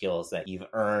experience or skills that you've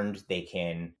earned. They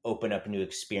can open up new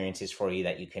experiences for you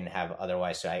that you can have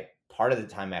otherwise. So part of the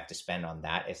time I have to spend on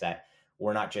that is that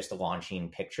we're not just launching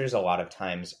pictures. A lot of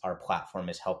times our platform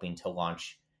is helping to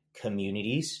launch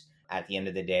communities at the end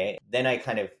of the day. Then I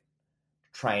kind of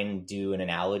try and do an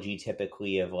analogy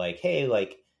typically of like, hey,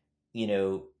 like,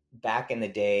 back in the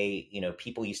day,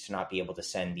 people used to not be able to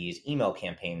send these email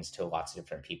campaigns to lots of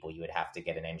different people. You would have to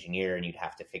get an engineer and you'd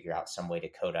have to figure out some way to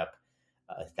code up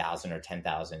 1,000 or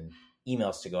 10,000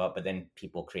 emails to go up. But then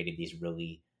people created these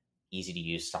really easy to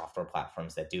use software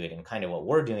platforms that do it. And kind of what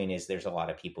we're doing is there's a lot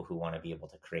of people who want to be able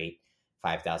to create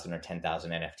 5,000 or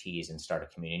 10,000 NFTs and start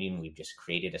a community. And we've just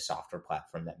created a software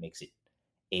platform that makes it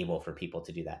able for people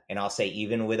to do that. And I'll say,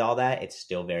 even with all that, it's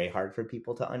still very hard for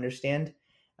people to understand.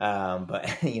 But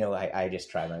I just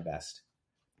try my best.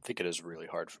 I think it is really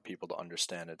hard for people to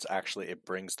understand. It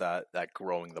brings that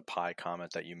growing the pie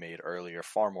comment that you made earlier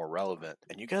far more relevant.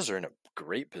 And you guys are in a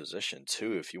great position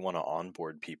too if you want to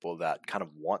onboard people that kind of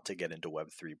want to get into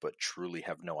Web3 but truly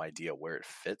have no idea where it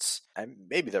fits. And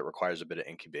maybe that requires a bit of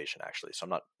incubation actually. So I'm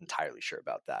not entirely sure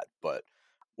about that. But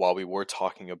while we were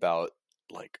talking about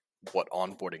like what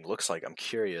onboarding looks like, I'm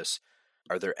curious,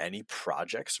 are there any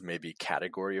projects, maybe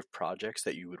category of projects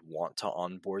that you would want to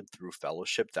onboard through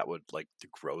Fellowship that would like to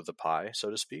grow the pie,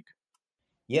 so to speak?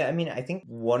 Yeah, I mean, I think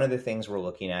one of the things we're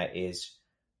looking at is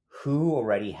who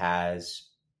already has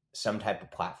some type of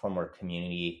platform or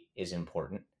community is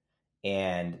important.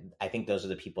 And I think those are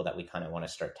the people that we kind of want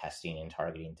to start testing and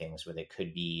targeting things with. It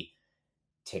could be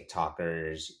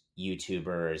TikTokers,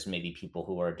 YouTubers, maybe people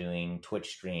who are doing Twitch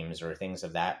streams or things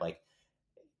of that, like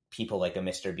people like a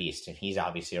Mr. Beast, and he's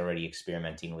obviously already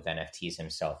experimenting with NFTs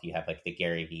himself. You have like the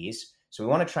Gary V's. So we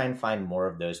want to try and find more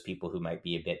of those people who might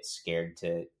be a bit scared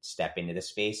to step into the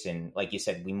space. And like you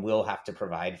said, we will have to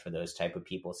provide for those type of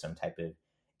people some type of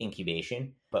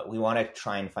incubation, but we want to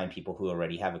try and find people who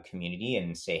already have a community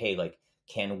and say, hey, like,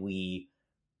 can we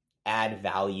add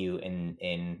value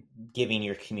in giving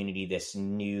your community this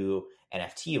new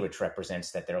NFT, which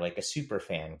represents that they're like a super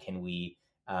fan? Can we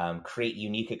create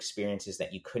unique experiences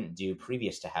that you couldn't do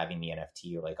previous to having the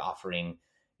NFT, or like offering,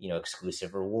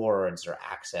 exclusive rewards or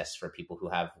access for people who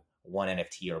have one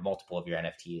NFT or multiple of your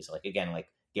NFTs? Like, again, like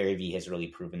Gary Vee has really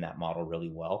proven that model really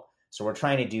well. So we're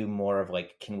trying to do more of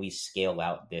like, can we scale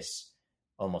out this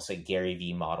almost like Gary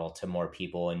Vee model to more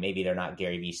people? And maybe they're not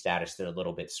Gary Vee status, they're a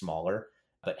little bit smaller,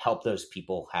 but help those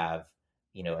people have,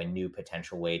 a new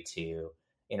potential way to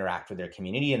interact with their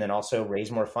community, and then also raise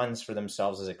more funds for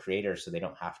themselves as a creator so they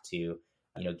don't have to,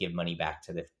 give money back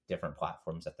to the different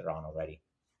platforms that they're on already.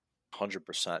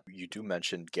 100%. You do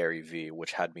mention Gary Vee,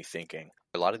 which had me thinking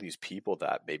a lot of these people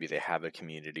that maybe they have a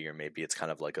community or maybe it's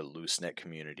kind of like a loose knit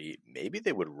community, maybe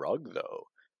they would rug though,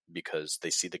 because they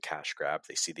see the cash grab,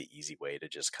 they see the easy way to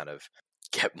just kind of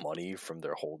get money from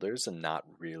their holders and not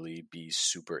really be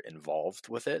super involved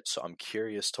with it. So I'm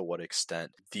curious to what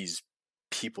extent these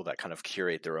people that kind of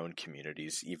curate their own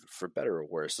communities, even for better or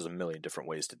worse, there's a million different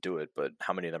ways to do it, but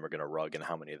how many of them are going to rug and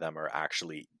how many of them are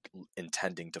actually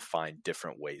intending to find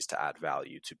different ways to add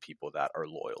value to people that are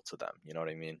loyal to them? You know what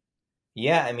I mean?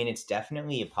 Yeah, I mean, it's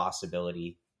definitely a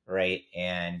possibility, right?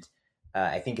 And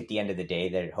I think at the end of the day,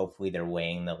 that hopefully they're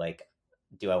weighing the like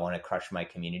do I want to crush my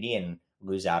community and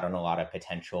lose out on a lot of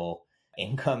potential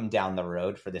income down the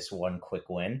road for this one quick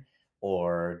win?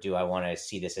 Or do I want to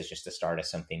see this as just the start of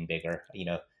something bigger?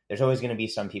 There's always going to be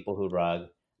some people who rug.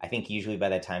 I think usually by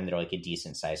the time they're like a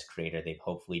decent sized creator, they've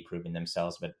hopefully proven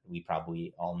themselves, but we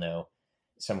probably all know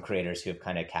some creators who have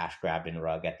kind of cash grabbed and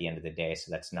rug at the end of the day.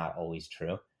 So that's not always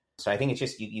true. So I think it's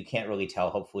just, you can't really tell.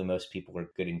 Hopefully most people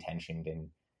are good intentioned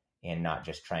and not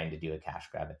just trying to do a cash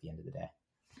grab at the end of the day.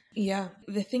 Yeah.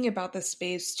 The thing about this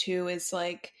space too is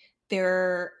like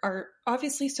there are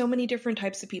obviously so many different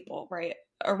types of people, right,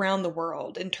 around the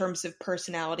world in terms of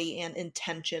personality and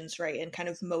intentions, right, and kind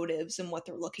of motives and what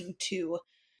they're looking to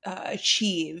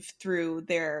achieve through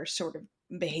their sort of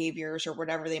behaviors or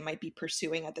whatever they might be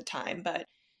pursuing at the time. But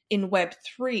in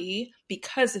Web3,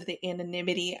 because of the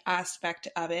anonymity aspect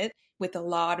of it, with a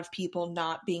lot of people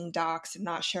not being doxxed and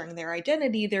not sharing their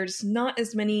identity, there's not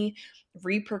as many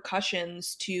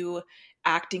repercussions to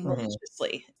acting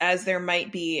maliciously as there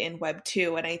might be in Web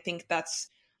 2. And I think that's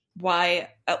why,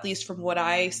 at least from what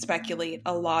I speculate,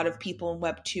 a lot of people in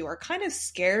Web 2 are kind of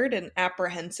scared and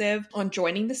apprehensive on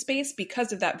joining the space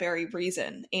because of that very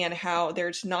reason, and how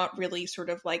there's not really sort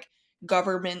of like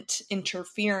government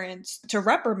interference to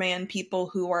reprimand people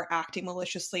who are acting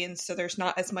maliciously, and so there's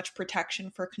not as much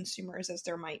protection for consumers as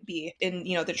there might be in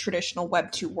the traditional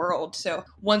Web 2 world. So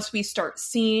once we start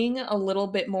seeing a little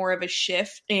bit more of a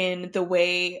shift in the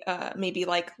way maybe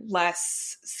like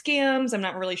less scams, I'm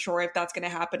not really sure if that's going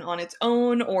to happen on its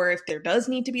own or if there does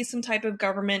need to be some type of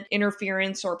government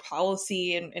interference or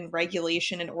policy and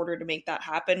regulation in order to make that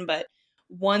happen. But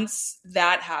once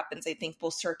that happens, I think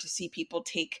we'll start to see people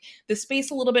take the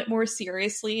space a little bit more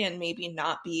seriously and maybe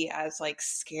not be as like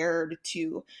scared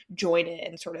to join it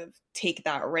and sort of take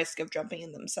that risk of jumping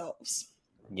in themselves.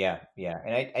 Yeah.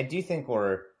 And I do think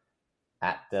we're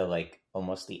at the like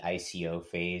almost the ICO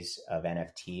phase of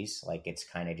NFTs. Like it's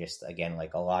kind of just, again,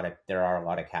 like there are a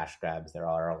lot of cash grabs. There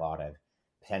are a lot of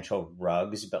potential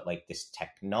rugs, but like this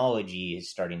technology is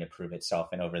starting to prove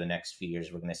itself. And over the next few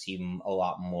years, we're going to see a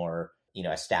lot more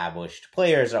established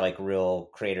players are like real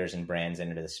creators and brands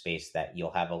into the space that you'll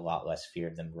have a lot less fear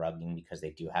of them rugging because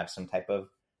they do have some type of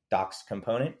docs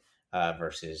component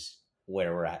versus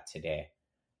where we're at today.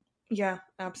 Yeah,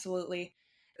 absolutely.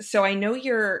 So I know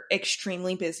you're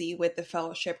extremely busy with the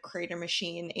Fellowship Creator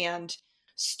Machine, and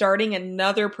starting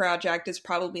another project is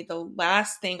probably the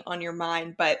last thing on your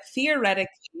mind. But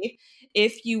theoretically,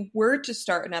 if you were to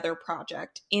start another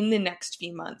project in the next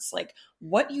few months, like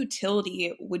what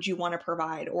utility would you want to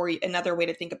provide? Or another way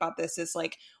to think about this is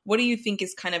like, what do you think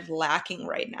is kind of lacking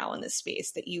right now in this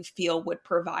space that you feel would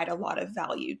provide a lot of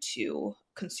value to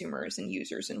consumers and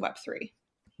users in Web3?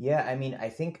 Yeah, I mean, I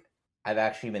think I've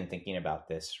actually been thinking about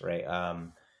this, right?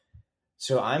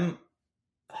 So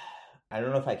I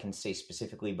don't know if I can say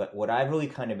specifically, but what I've really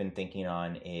kind of been thinking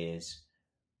on is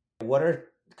what are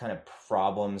kind of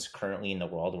problems currently in the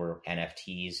world where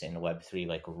NFTs and Web3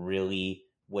 like really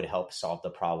would help solve the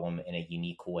problem in a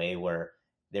unique way where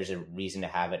there's a reason to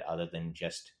have it other than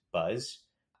just buzz.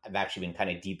 I've actually been kind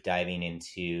of deep diving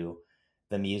into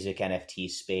the music NFT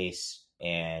space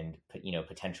and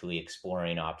potentially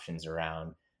exploring options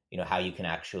around how you can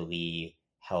actually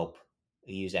help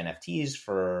use NFTs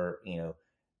for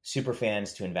super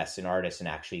fans to invest in artists and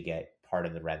actually get part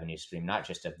of the revenue stream, not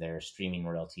just of their streaming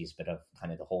royalties, but of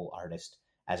kind of the whole artist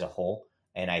as a whole.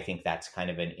 And I think that's kind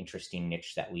of an interesting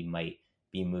niche that we might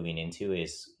be moving into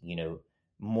is,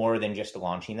 more than just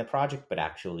launching the project, but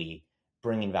actually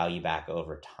bringing value back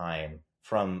over time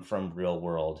from real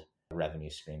world revenue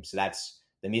streams. So that's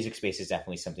the music space is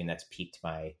definitely something that's piqued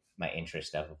my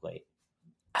interest of late.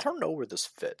 I don't know where this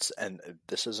fits, and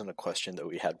this isn't a question that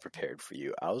we had prepared for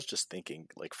you. I was just thinking,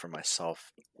 like for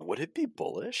myself, would it be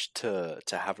bullish to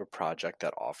have a project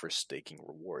that offers staking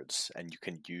rewards, and you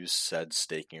can use said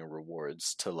staking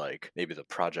rewards to like maybe the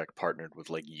project partnered with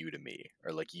like Udemy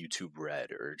or like YouTube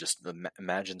Red, or just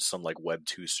imagine some like Web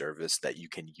 2 service that you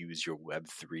can use your Web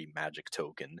 3 magic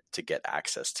token to get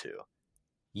access to.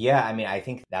 Yeah, I mean, I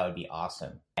think that would be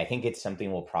awesome. I think it's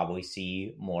something we'll probably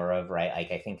see more of, right?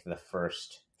 Like, I think the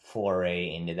first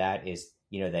foray into that is,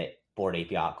 that Bored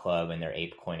Ape Yacht Club and their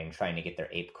Ape Coin and trying to get their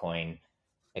Ape Coin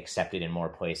accepted in more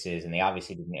places. And they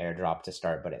obviously did an airdrop to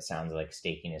start, but it sounds like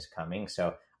staking is coming.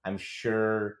 So I'm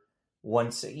sure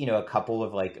once, a couple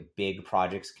of like big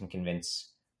projects can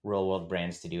convince real world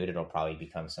brands to do it, it'll probably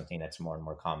become something that's more and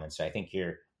more common. So I think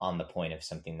you're on the point of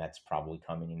something that's probably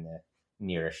coming in the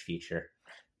nearish future.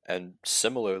 And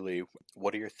similarly,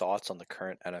 what are your thoughts on the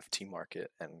current NFT market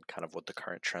and kind of what the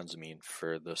current trends mean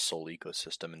for the Sol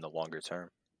ecosystem in the longer term?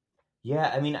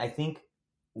 Yeah, I mean, I think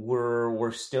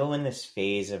we're still in this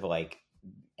phase of like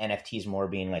NFTs more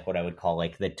being like what I would call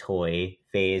like the toy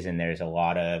phase. And there's a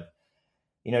lot of,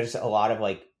 just a lot of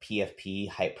like PFP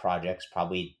hype projects,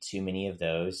 probably too many of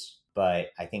those. But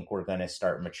I think we're going to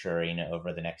start maturing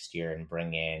over the next year and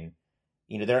bring in,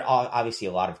 there are obviously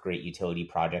a lot of great utility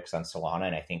projects on Solana.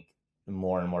 And I think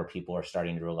more and more people are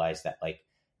starting to realize that like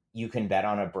you can bet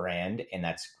on a brand and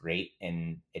that's great.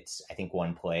 And it's, I think,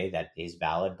 one play that is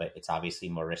valid, but it's obviously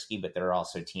more risky. But there are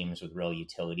also teams with real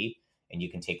utility and you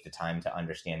can take the time to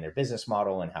understand their business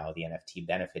model and how the NFT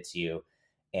benefits you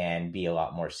and be a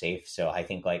lot more safe. So I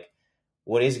think like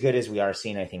what is good is we are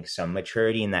seeing, I think, some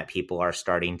maturity in that people are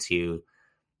starting to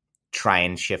try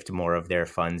and shift more of their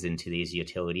funds into these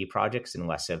utility projects and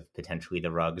less of potentially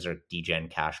the rugs or degen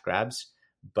cash grabs.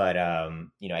 But,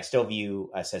 I still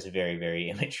view us as very, very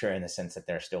immature in the sense that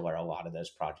there still are a lot of those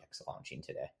projects launching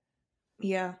today.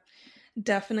 Yeah,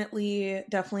 definitely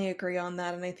agree on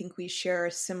that. And I think we share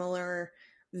a similar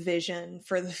vision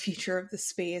for the future of the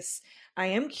space. I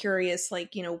am curious,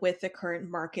 like, with the current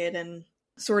market and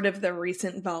sort of the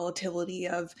recent volatility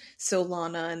of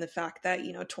Solana and the fact that,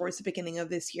 towards the beginning of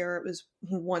this year, it was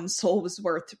one SOL was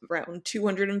worth around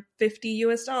 250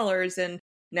 US dollars. And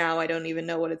now I don't even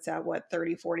know what it's at,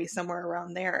 30, 40, somewhere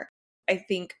around there. I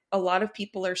think a lot of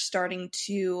people are starting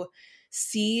to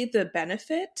see the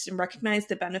benefit and recognize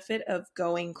the benefit of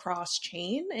going cross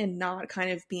chain and not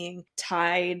kind of being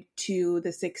tied to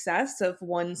the success of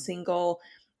one single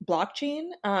blockchain.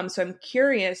 So I'm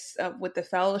curious with the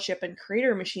Fellowship and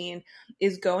Creator Machine,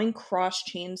 is going cross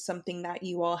chain something that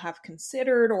you all have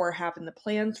considered or have in the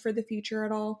plans for the future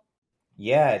at all?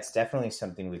 Yeah, it's definitely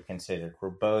something we've considered. We're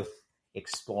both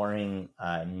exploring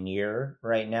near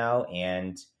right now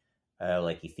and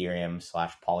like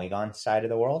Ethereum/Polygon side of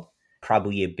the world.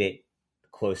 Probably a bit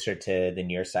closer to the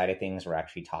near side of things. We're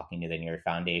actually talking to the Near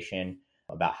Foundation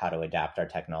about how to adapt our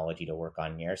technology to work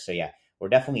on near. So yeah, we're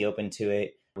definitely open to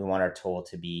it. We want our tool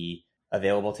to be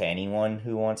available to anyone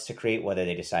who wants to create, whether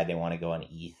they decide they want to go on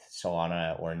ETH,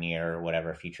 Solana, or near, or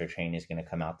whatever future chain is going to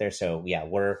come out there. So yeah,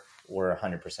 we're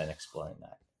 100% exploring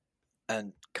that.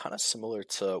 And kind of similar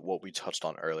to what we touched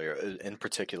on earlier, in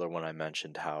particular when I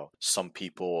mentioned how some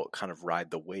people kind of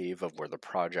ride the wave of where the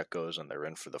project goes and they're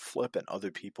in for the flip, and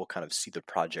other people kind of see the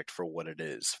project for what it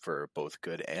is, for both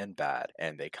good and bad,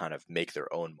 and they kind of make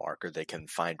their own mark, or they can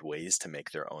find ways to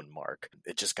make their own mark.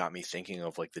 It just got me thinking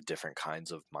of like the different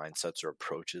kinds of mindsets or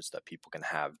approaches that people can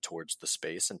have towards the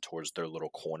space and towards their little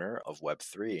corner of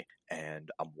Web3.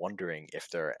 And I'm wondering if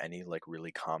there are any like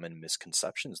really common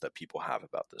misconceptions that people have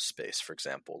about this space. For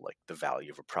example, like the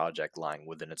value of a project lying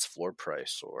within its floor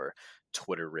price, or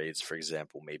Twitter raids, for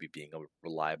example, maybe being a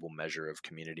reliable measure of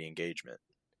community engagement.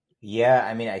 Yeah,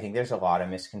 I mean, I think there's a lot of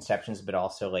misconceptions, but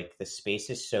also like the space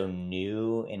is so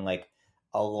new and like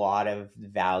a lot of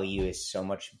value is so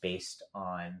much based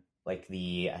on like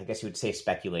I guess you would say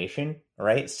speculation,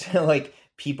 right? So like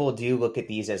people do look at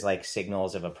these as like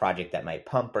signals of a project that might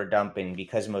pump or dump. And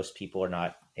because most people are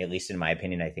not, at least in my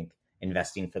opinion, I think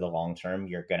investing for the long term,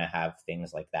 you're going to have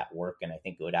things like that work. And I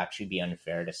think it would actually be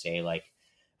unfair to say like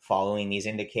following these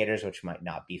indicators, which might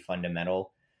not be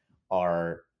fundamental,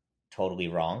 are totally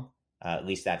wrong. At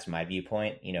least that's my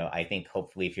viewpoint. I think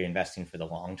hopefully if you're investing for the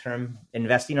long term,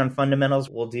 investing on fundamentals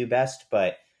will do best,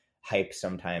 but hype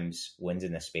sometimes wins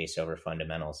in the space over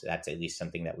fundamentals. That's at least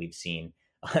something that we've seen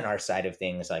on our side of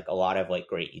things. Like a lot of like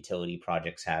great utility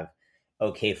projects have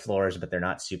okay floors, but they're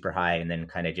not super high. And then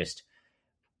kind of just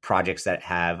projects that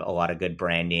have a lot of good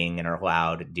branding and are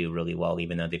allowed to do really well,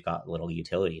 even though they've got little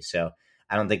utility. So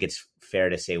I don't think it's fair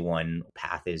to say one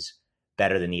path is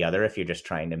better than the other if you're just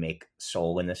trying to make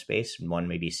SOL in the space. One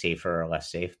may be safer or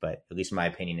less safe, but at least my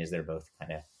opinion is they're both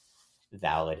kind of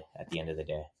valid at the end of the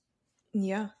day.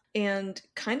 Yeah. And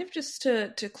kind of just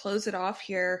to close it off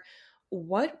here,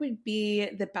 what would be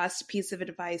the best piece of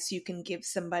advice you can give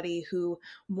somebody who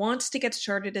wants to get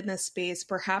started in this space,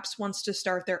 perhaps wants to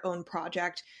start their own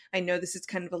project? I know this is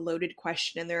kind of a loaded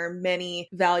question, and there are many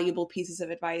valuable pieces of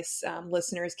advice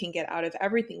listeners can get out of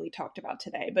everything we talked about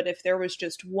today. But if there was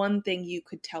just one thing you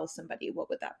could tell somebody, what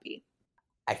would that be?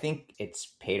 I think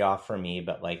it's paid off for me,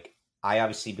 but like I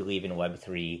obviously believe in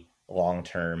Web3 long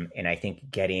term, and I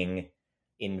think getting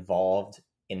involved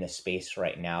in the space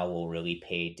right now will really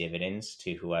pay dividends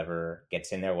to whoever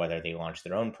gets in there, whether they launch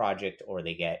their own project or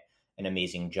they get an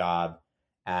amazing job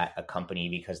at a company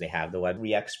because they have the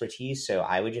Web3 expertise. So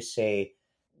I would just say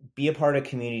be a part of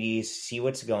communities, see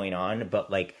what's going on,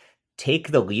 but like take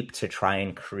the leap to try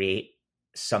and create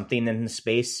something in the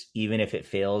space. Even if it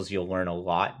fails, you'll learn a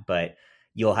lot, but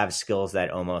you'll have skills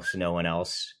that almost no one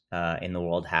else in the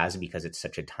world has because it's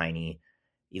such a tiny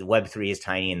Web3 is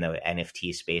tiny and the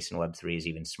NFT space in Web3 is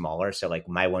even smaller. So like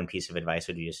my one piece of advice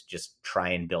would be just try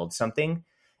and build something,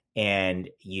 and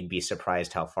you'd be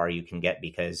surprised how far you can get,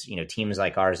 because, teams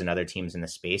like ours and other teams in the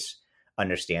space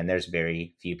understand there's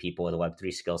very few people with a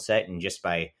Web3 skill set. And just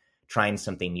by trying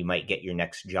something, you might get your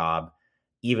next job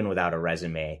even without a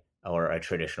resume or a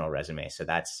traditional resume. So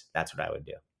that's what I would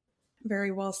do.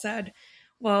 Very well said.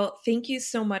 Well, thank you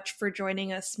so much for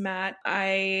joining us, Matt.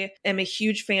 I am a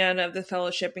huge fan of the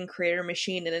Fellowship and Creator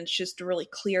Machine, and it's just really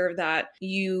clear that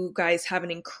you guys have an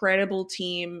incredible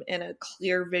team and a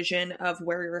clear vision of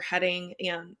where you're heading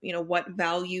and, what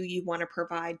value you want to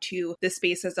provide to the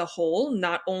space as a whole,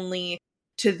 not only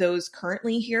to those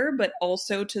currently here, but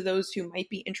also to those who might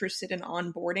be interested in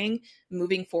onboarding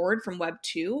moving forward from Web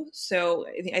 2. So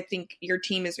I think your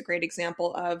team is a great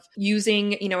example of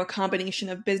using, a combination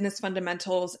of business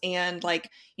fundamentals and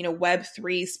Web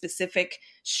 3 specific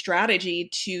strategy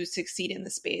to succeed in the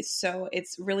space. So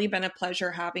it's really been a pleasure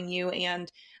having you,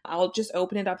 and I'll just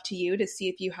open it up to you to see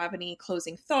if you have any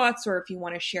closing thoughts, or if you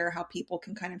want to share how people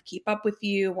can kind of keep up with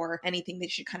you, or anything they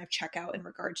should kind of check out in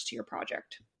regards to your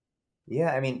project.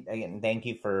 Yeah, I mean, again, thank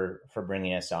you for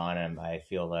bringing us on. And I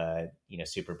feel,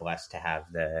 super blessed to have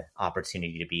the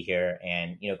opportunity to be here.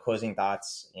 And, closing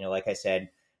thoughts, like I said,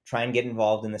 try and get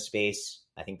involved in the space.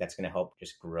 I think that's going to help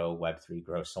just grow Web3,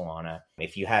 grow Solana.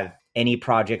 If you have any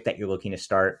project that you're looking to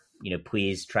start,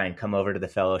 please try and come over to the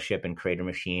Fellowship and Creator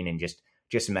Machine and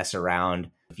just mess around.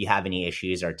 If you have any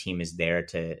issues, our team is there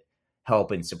to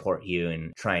help and support you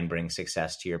and try and bring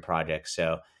success to your project.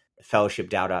 So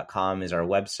fellowshipdao.com is our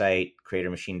website.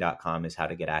 creatormachine.com is how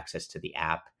to get access to the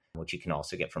app, which you can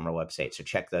also get from our website. So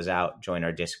check those out, join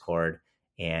our Discord,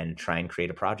 and try and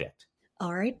create a project.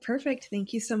 All right, perfect.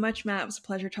 Thank you so much, Matt. It was a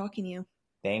pleasure talking to you.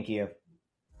 Thank you.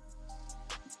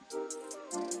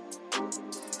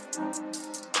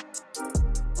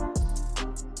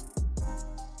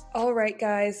 All right,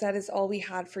 guys, that is all we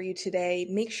had for you today.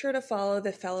 Make sure to follow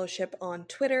the Fellowship on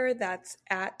Twitter. That's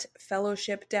at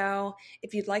FellowshipDAO.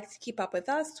 If you'd like to keep up with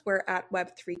us, we're at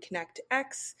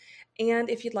Web3ConnectX. And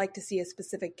if you'd like to see a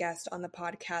specific guest on the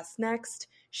podcast next,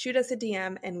 shoot us a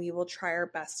DM and we will try our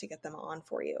best to get them on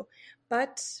for you.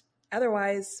 But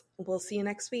otherwise, we'll see you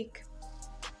next week.